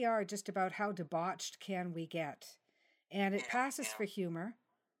really are just about how debauched can we get. And it passes for humor.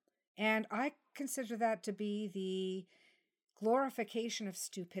 And I consider that to be the glorification of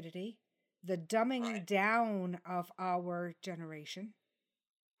stupidity, the dumbing down of our generation.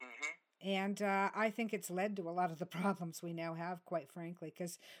 And I think it's led to a lot of the problems we now have, quite frankly,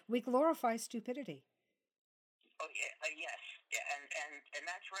 because we glorify stupidity. Oh, yes, and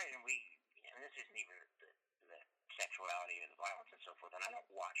that's right. And this isn't even the sexuality and the violence and so forth. And I don't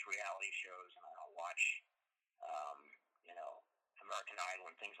watch reality shows, and I don't watch, American Idol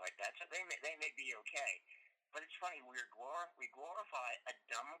and things like that. So they may be okay. But it's funny, we glorify a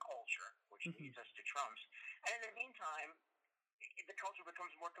dumb culture, which leads us to Trump's. And in the meantime, the culture becomes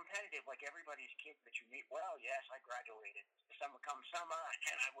more competitive. Like everybody's kid that you meet. Well, yes, I graduated summer come summer,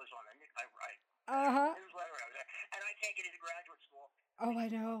 and I was on newsletter, and I can't get into graduate school. Oh, I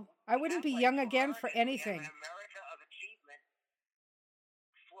know. I wouldn't be young again for anything. An America of achievement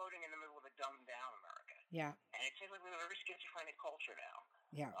floating in the middle of a dumbed down America. Yeah. And it seems like we have a very schizophrenic culture now.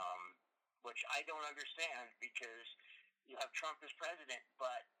 Yeah. Which I don't understand, because you have Trump as president,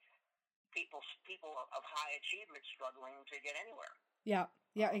 but people of high achievement struggling to get anywhere.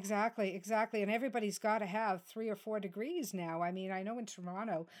 Yeah, exactly. And everybody's got to have 3 or 4 degrees now. I mean, I know in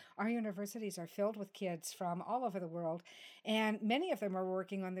Toronto, our universities are filled with kids from all over the world, and many of them are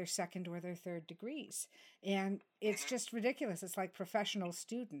working on their 2nd or their 3rd degrees. And it's just ridiculous. It's like professional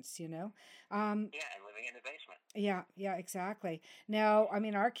students, and living in the basement. Yeah, exactly. Now, I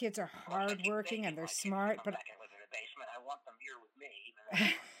mean, our kids are hardworking and they're smart, but... Back and live in the basement. I want them here with me, even though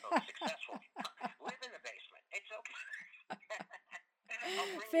I'm so successful. Live in the basement. It's okay.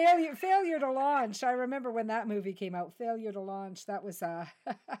 Failure to Launch. I remember when that movie came out. Failure to Launch. That was a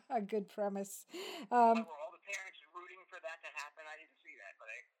good premise. Were all the parents rooting for that to happen? I didn't see that, but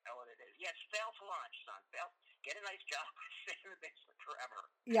I know what it is. Yes, fail to launch, son. Get a nice job. Stay in the basement forever.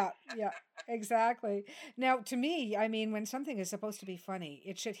 Yeah, exactly. Now, to me, I mean, when something is supposed to be funny,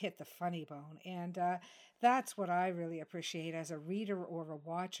 it should hit the funny bone. And that's what I really appreciate as a reader or a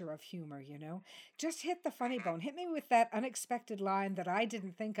watcher of humor, Just hit the funny bone. Hit me with that unexpected line that I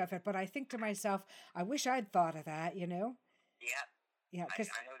didn't think of it, but I think to myself, I wish I'd thought of that, Yeah. Yeah, I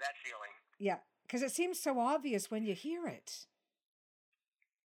know that feeling. Yeah, because it seems so obvious when you hear it.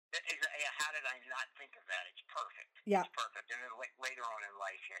 How did I not think of that? It's perfect. Yeah. It's perfect. And then later on in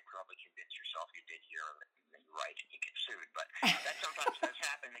life, you probably convince yourself you did hear right, you get sued. But that sometimes does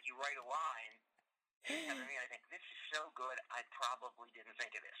happen, that you write a line, and I think, this is so good, I probably didn't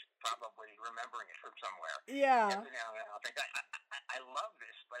think of this. Probably remembering it from somewhere. Yeah. Every now and then I'll think, I love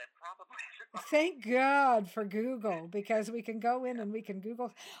this, but it probably isn't. Thank God for Google, because we can go in and we can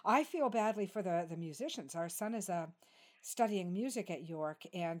Google. I feel badly for the musicians. Our son is studying music at York,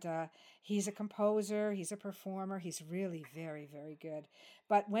 and he's a composer, he's a performer, he's really very, very good.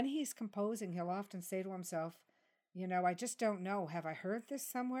 But when he's composing, he'll often say to himself, I just don't know. Have I heard this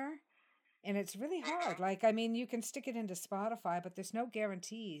somewhere? And it's really hard. Like, I mean, you can stick it into Spotify, but there's no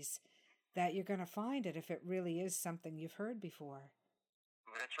guarantees that you're going to find it if it really is something you've heard before.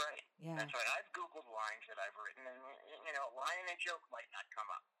 That's right. Yeah. That's right. I've Googled lines that I've written, and, a line and a joke might not come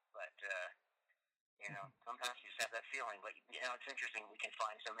up. But, sometimes you just have that feeling. But, it's interesting. We can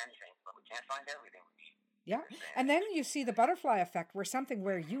find so many things, but we can't find everything we need. Yeah. And then you see the butterfly effect, where something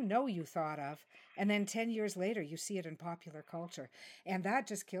where you thought of, and then 10 years later you see it in popular culture. And that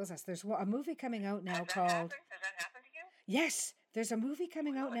just kills us. There's a movie coming out now called... Has that happened to you? Yes. There's a movie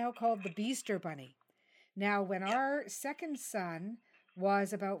coming out now called The Beaster Bunny. Now, when our second son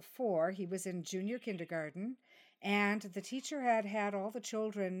was about 4, he was in junior kindergarten, and the teacher had all the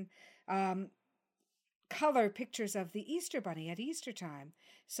children color pictures of the Easter Bunny at Easter time.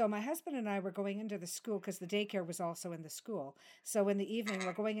 So my husband and I were going into the school, because the daycare was also in the school. So in the evening,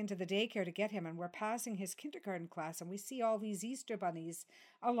 we're going into the daycare to get him, and we're passing his kindergarten class, and we see all these Easter bunnies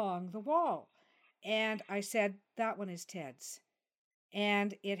along the wall. And I said, that one is Ted's.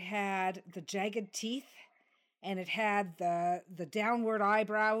 And it had the jagged teeth, and it had the downward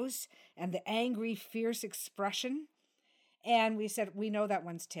eyebrows, and the angry, fierce expression. And we said, we know that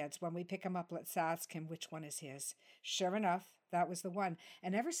one's Ted's. When we pick him up, let's ask him which one is his. Sure enough, that was the one.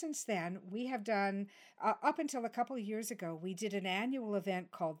 And ever since then, we have done, up until a couple of years ago, we did an annual event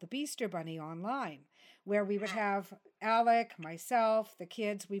called the Beaster Bunny online, where we would have Alec, myself, the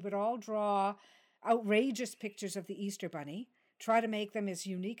kids, we would all draw outrageous pictures of the Easter Bunny, try to make them as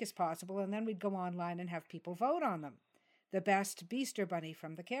unique as possible, and then we'd go online and have people vote on them. The best Beaster Bunny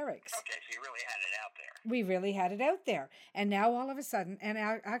from the Carricks. Okay, so you really had it out there. We really had it out there. And now all of a sudden, and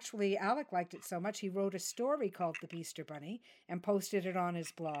actually Alec liked it so much, he wrote a story called The Beaster Bunny and posted it on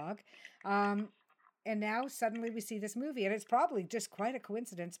his blog. And now suddenly we see this movie, and it's probably just quite a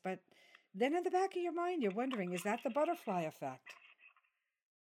coincidence, but then in the back of your mind, you're wondering, is that the butterfly effect?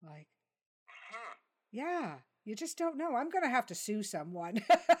 Like, yeah. You just don't know. I'm going to have to sue someone.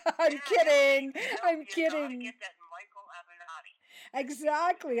 I'm kidding. I'm kidding. Get that Michael Avenatti.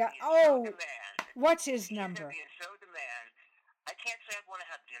 Exactly. So what's his number? He's in so demand. I can't say I'd want to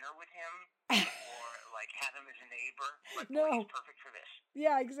have dinner with him or have him as a neighbor. But no. Boy, he's perfect for this.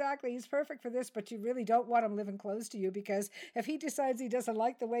 Yeah, exactly. He's perfect for this, but you really don't want him living close to you, because if he decides he doesn't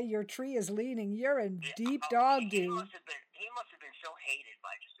like the way your tree is leaning, you're in deep dog He doo. must have been so hated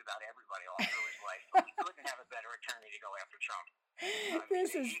by just about everybody all through his life. But we couldn't have a better attorney to go after Trump.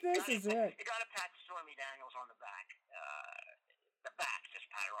 This is it. You got to pat Stormy Daniels on the back. Just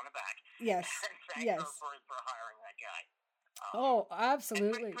pat her on the back. Yes. And thank yes. her for hiring that guy.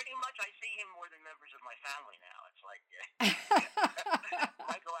 Absolutely. Pretty much, I see him more than members of my family now. It's like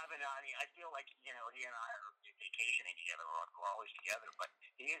Michael Avenatti. I feel like he and I are vacationing together. We're always together, but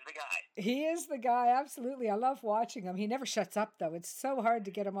he is the guy. He is the guy. Absolutely, I love watching him. He never shuts up, though. It's so hard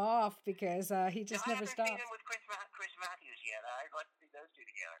to get him off, because he just never stops. I haven't seen him with Chris Matthews yet. I'd like to see those two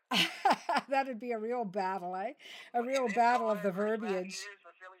together. That'd be a real battle, eh? A real battle of the verbiage. There's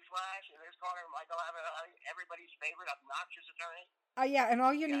the Philly Flash, and there's Michael Avenatti, everybody's favorite obnoxious attorney. Yeah, and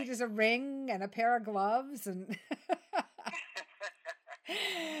all you need is a ring and a pair of gloves, and.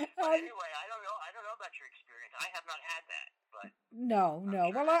 But anyway, I don't know about your experience. I have not had that, but no.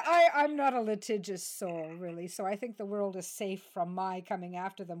 Well, I'm not a litigious soul, really, so I think the world is safe from my coming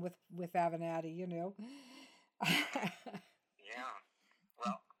after them with Avenatti. Yeah.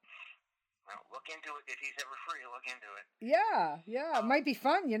 Well, look into it. If he's ever free, look into it. Yeah. It might be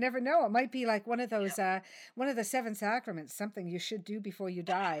fun. You never know. It might be like one of those, one of the 7 sacraments, something you should do before you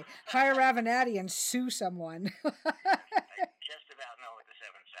die. Hire Avenatti and sue someone. I just about know what the 7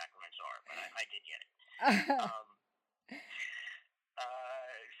 sacraments are, but I did get it.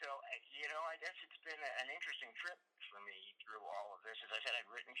 So, I guess it's been an interesting trip for me through all of this. As I said, I've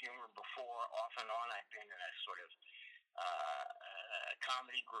written humor before, off and on. I've been in a sort of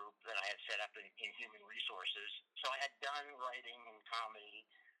comedy group that I had set up in human resources. So I had done writing and comedy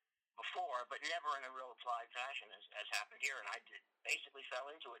before, but never in a real applied fashion as happened here. And I basically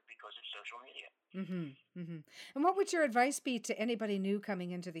fell into it because of social media. And what would your advice be to anybody new coming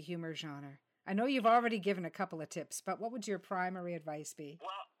into the humor genre? I know you've already given a couple of tips, but what would your primary advice be?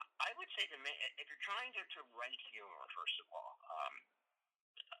 Well, I would say if you're trying to write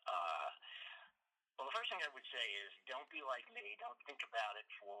first thing I would say is don't be like me. Don't think about it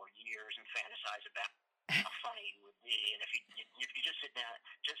for years and fantasize about how funny you would be. And if you just sit down,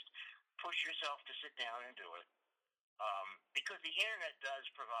 just push yourself to sit down and do it. Because the internet does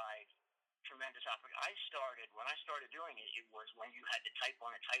provide tremendous opportunity. When I started doing it, it was when you had to type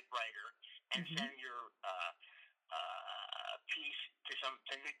on a typewriter and send your piece to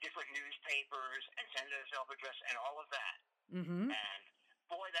different newspapers and send it a self-address and all of that. And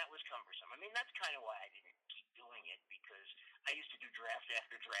boy, that was cumbersome. I mean, that's kind of why I didn't keep doing it, because I used to do draft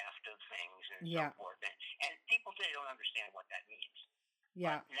after draft of things and so forth. And people today don't understand what that means.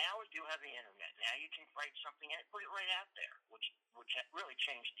 Yeah. But now you have the internet. Now you can write something and put it right out there, which really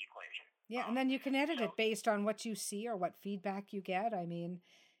changed the equation. Yeah, and then you can edit it based on what you see or what feedback you get. I mean,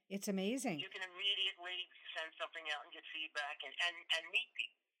 it's amazing. You can immediately send something out and get feedback and meet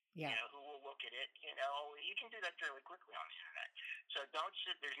people. Yeah. Who will look at it. You can do that fairly quickly on the internet. So don't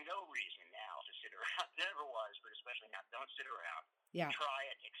sit. There's no reason now to sit around. There never was, but especially now, don't sit around. Yeah.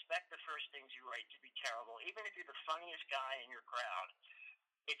 Try it. Expect the first things you write to be terrible. Even if you're the funniest guy in your crowd,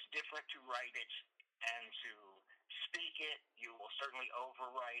 it's different to write it and to speak it. You will certainly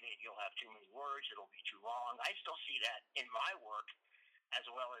overwrite it. You'll have too many words. It'll be too long. I still see that in my work, as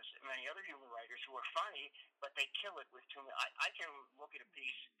well as many other human writers who are funny, but they kill it with too many. I can look at a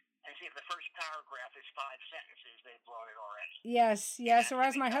piece and see if the first paragraph is 5 sentences, they've blown it already. Yes. Or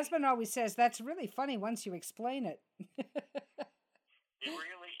as my husband always says, that's really funny once you explain it. It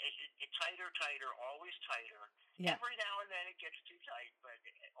really, it's tighter, always tighter. Yeah. Every now and then it gets too tight, but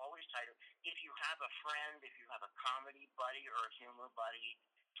always tighter. If you have a friend, if you have a comedy buddy or a humor buddy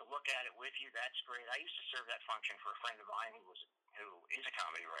to look at it with you, that's great. I used to serve that function for a friend of mine who is a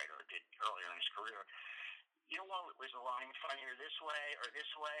comedy writer, or did earlier in his career. Was the line funnier this way or this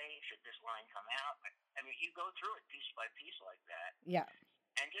way? Should this line come out? I mean, you go through it piece by piece like that. Yeah.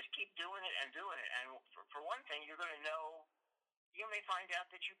 And just keep doing it and doing it. And for one thing, you're going to know. You may find out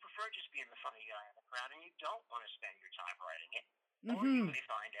that you prefer just being the funny guy in the crowd and you don't want to spend your time writing it. Or you may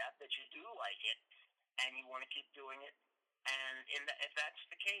find out that you do like it and you want to keep doing it. And if that's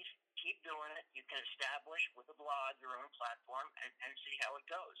the case, keep doing it. You can establish with a blog your own platform and see how it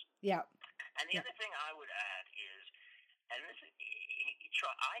goes. Yeah. And the other thing I would add is, and this is,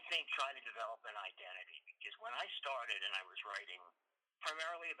 I think, try to develop an identity. Because when I started and I was writing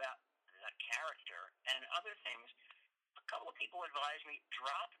primarily about that character and other things, a couple of people advised me,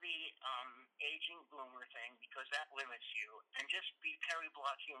 drop the aging boomer thing because that limits you, and just be Perry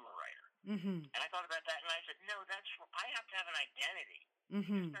Block humor writer. And I thought about that, and I said, no, I have to have an identity.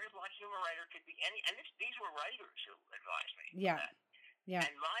 Perry Block humor writer could be any, and these were writers who advised me. Yeah. Yeah.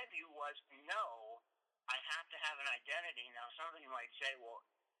 And my view was, no, I have to have an identity. Now, some of you might say, well,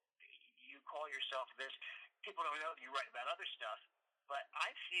 you call yourself this. People don't know that you write about other stuff, but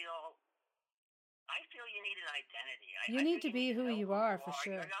I feel you need an identity. You need to be who you are, for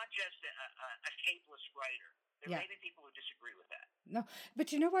sure. You're not just a capeless writer. There may be people who disagree with that. No,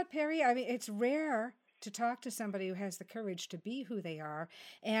 but you know what, Perry? I mean, it's rare to talk to somebody who has the courage to be who they are.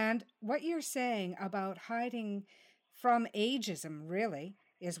 And what you're saying about hiding from ageism, really,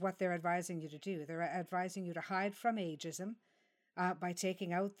 is what they're advising you to do. They're advising you to hide from ageism by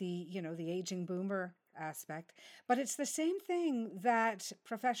taking out the aging boomer aspect. But it's the same thing that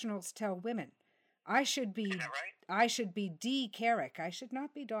professionals tell women. I should be Dee Carrick. I should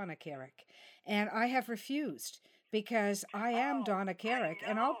not be Donna Carrick. And I have refused because I am Donna Carrick.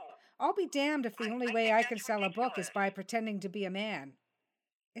 And I'll be damned if the only way I can sell a book is by pretending to be a man.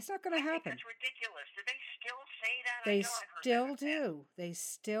 It's not going to happen. That's ridiculous. Do they still say that? They still do. They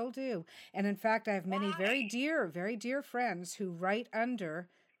still do. And in fact, I have many very dear friends who write under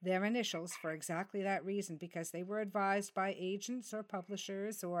their initials for exactly that reason, because they were advised by agents or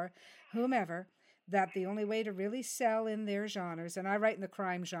publishers or whomever that the only way to really sell in their genres, and I write in the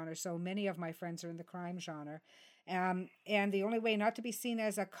crime genre, so many of my friends are in the crime genre, and the only way not to be seen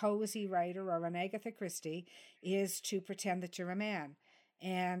as a cozy writer or an Agatha Christie is to pretend that you're a man.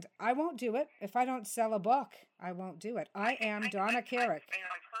 And I won't do it. If I don't sell a book, I won't do it. I am Donna Carrick.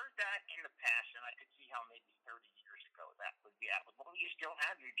 I've heard that in the past, and I could see how maybe 30 years ago that would be applicable. You still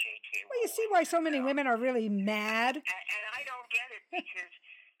have your J.K. Well, you see why so many women are really mad? And I don't get it, because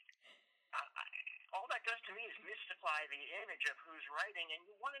all that does to me is mystify the image of who's writing, and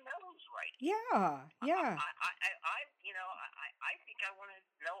you want to know who's writing. Yeah. I think I want to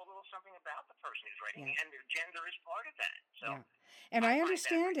know a little something about the person who's writing, and their gender is part of that. So, and I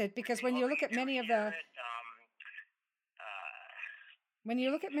understand it, because when you look at many of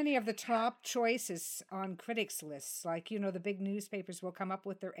the top choices on critics' lists, like the big newspapers will come up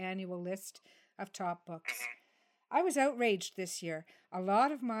with their annual list of top books. I was outraged this year. A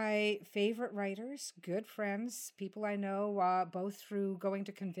lot of my favorite writers, good friends, people I know, both through going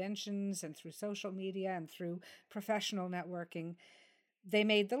to conventions and through social media and through professional networking, they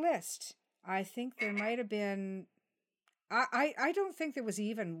made the list. I think there might have been... I don't think there was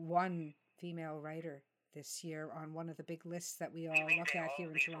even one female writer this year on one of the big lists that we all look at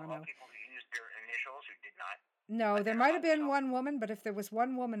here in Toronto. All people who used their initials who did not. No, there might have been one woman, but if there was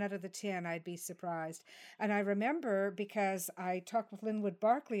one woman out of the 10, I'd be surprised. And I remember, because I talked with Linwood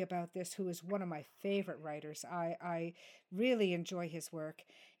Barkley about this, who is one of my favorite writers. I really enjoy his work,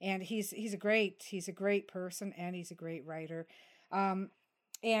 and he's a great person, and he's a great writer.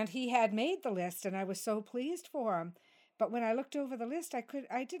 And he had made the list, and I was so pleased for him. But when I looked over the list,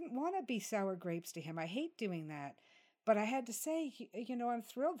 I didn't want to be sour grapes to him. I hate doing that. But I had to say, I'm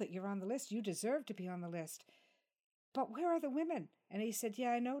thrilled that you're on the list. You deserve to be on the list. But where are the women? And he said,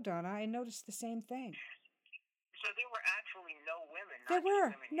 yeah, I know, Donna. I noticed the same thing. So there were actually no women. There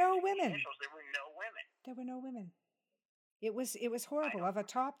were no women. There were no women. There were no women. It was horrible. Of a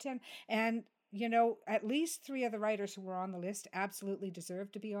top 10. And, at least 3 of the writers who were on the list absolutely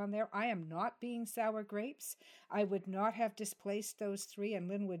deserved to be on there. I am not being sour grapes. I would not have displaced those 3, and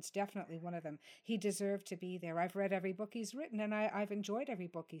Linwood's definitely one of them. He deserved to be there. I've read every book he's written, and I've enjoyed every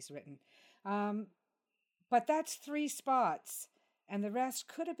book he's written. But that's 3 spots, and the rest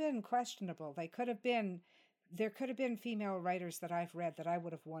could have been questionable. There could have been female writers that I've read that I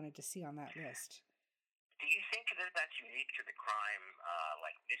would have wanted to see on that list. Do you think that that's unique to the crime,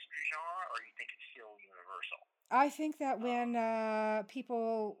 mystery genre, or you think it's still universal? I think that when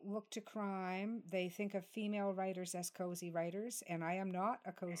people look to crime, they think of female writers as cozy writers, and I am not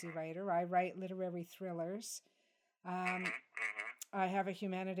a cozy writer. I write literary thrillers. I have a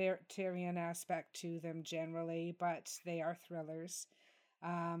humanitarian aspect to them generally, but they are thrillers.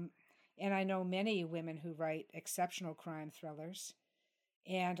 And I know many women who write exceptional crime thrillers.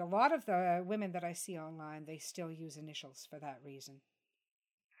 And a lot of the women that I see online, they still use initials for that reason.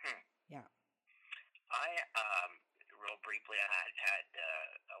 Yeah. Real briefly, I had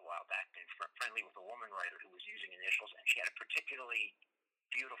a while back been friendly with a woman writer who was using initials, and she had a particularly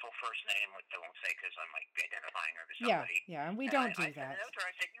beautiful first name, which I won't say because I might be identifying her to somebody. Yeah, and we don't do that.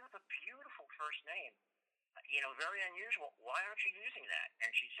 I said, you have a beautiful first name. Very unusual. Why aren't you using that?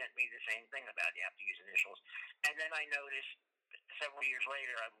 And she sent me the same thing about you have to use initials. And then I noticed several years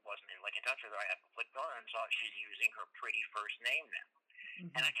later, I wasn't in touch with her. I flipped on and saw she's using her pretty first name now.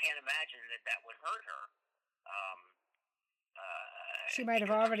 Mm-hmm. And I can't imagine that would hurt her. She might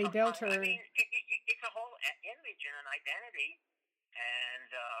have already built her... it's a whole image and an identity,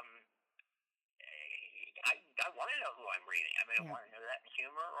 and I want to know who I'm reading. I want to know that in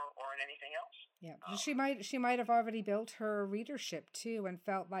humor or in anything else. Yeah, she might have already built her readership, too, and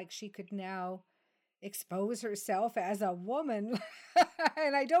felt like she could now expose herself as a woman.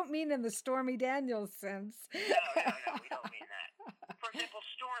 And I don't mean in the Stormy Daniels sense. No, we don't mean that. For example,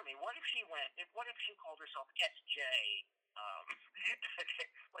 Stormy, what if she called herself SJ?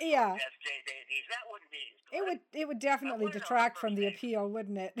 Yeah. SJ Davies? That wouldn't be... It would definitely detract from the appeal,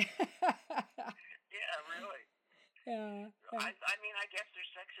 wouldn't it? Yeah, really. Yeah. I guess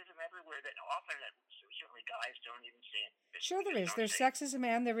there's sexism everywhere that often certainly guys don't even see it. Sure there is. There's sexism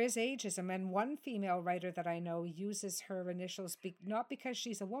and there is ageism. And one female writer that I know uses her initials not because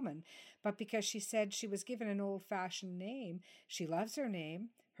she's a woman, but because she said she was given an old-fashioned name. She loves her name.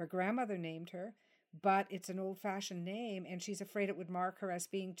 Her grandmother named her, but it's an old-fashioned name, and she's afraid it would mark her as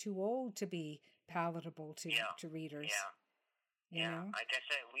being too old to be palatable to readers. Yeah. Like I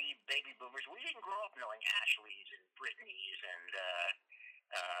said, we baby boomers, we didn't grow up knowing Ashleys and Brittany's, and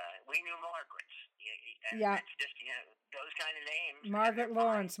we knew Margarets. And it's just, those kind of names. Margaret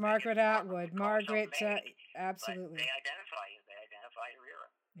Lawrence, Margaret Atwood, Margaret, absolutely. But they identify your era.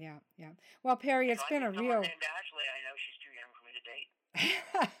 Yeah. Well, Perry, it's been a real... named Ashley, I know she's too young for me to date.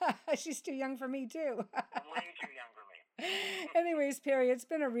 She's too young for me, too. Way too young for me. Anyways, Perry, it's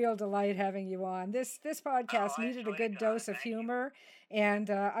been a real delight having you on. This podcast needed a good dose of humor, and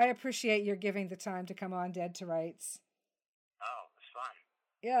I appreciate your giving the time to come on Dead to Rights. Oh, it was fun.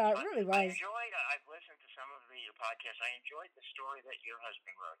 Yeah, it really was. I've listened to some of your podcasts. I enjoyed the story that your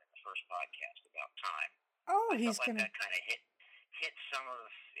husband wrote in the first podcast about time. Oh, I felt like that kind of hit some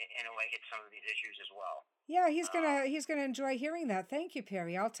of these issues as well. Yeah, he's gonna enjoy hearing that. Thank you,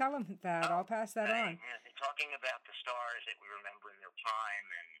 Perry. I'll tell him that. I'll pass that on. Talking about the stars that we remember in their prime,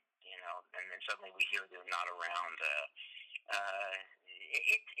 and and then suddenly we hear they're not around.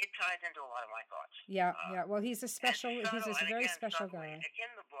 It ties into a lot of my thoughts. Yeah. Well, he's a very special guy.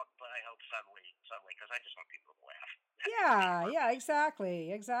 In the book, but I hope subtly, because I just want people to laugh. Yeah,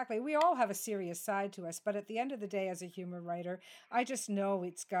 exactly. We all have a serious side to us, but at the end of the day, as a humor writer, I just know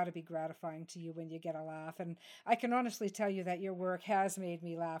it's got to be gratifying to you when you get a laugh. And I can honestly tell you that your work has made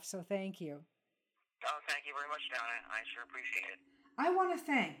me laugh, so thank you. Oh, thank you very much, Donna. I sure appreciate it. I want to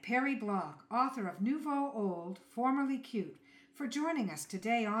thank Perry Block, author of Nouveau Old, formerly Cute, for joining us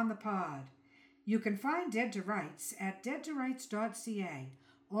today on the pod. You can find Dead to Rights at deadtorights.ca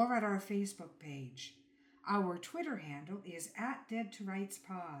or at our Facebook page. Our Twitter handle is at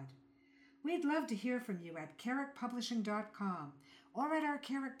deadtorightspod. We'd love to hear from you at carrickpublishing.com or at our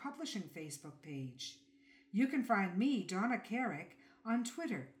Carrick Publishing Facebook page. You can find me, Donna Carrick, on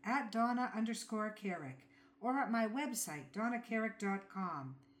Twitter at Donna_Carrick or at my website,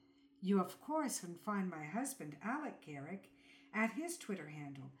 donnacarrick.com. You, of course, can find my husband, Alec Carrick, at his Twitter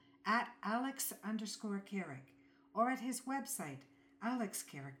handle, at Alex_Carrick, or at his website,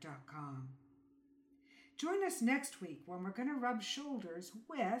 alexcarrick.com. Join us next week when we're going to rub shoulders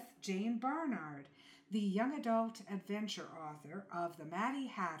with Jane Barnard, the young adult adventure author of the Maddie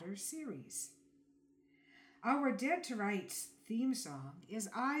Hatter series. Our Dead to Rights theme song is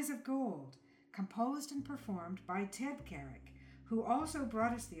Eyes of Gold, composed and performed by Ted Carrick, who also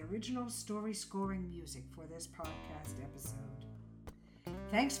brought us the original story scoring music for this podcast episode.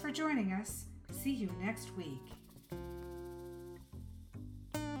 Thanks for joining us. See you next week.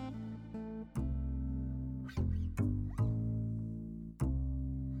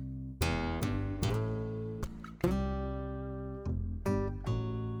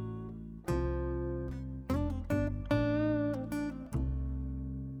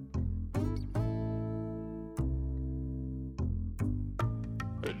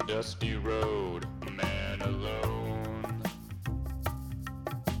 A dusty road, a man alone.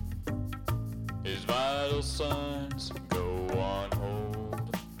 His vital signs go on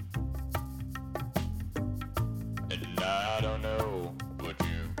hold. And I don't know what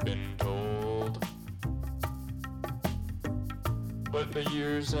you've been told, but the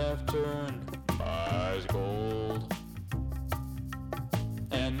years have turned my eyes gold.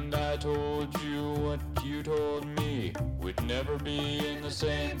 And I told you what you told me, we'd never be in the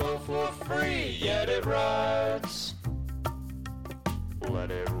same boat for free. Yet it rides,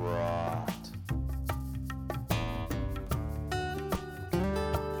 let it rock.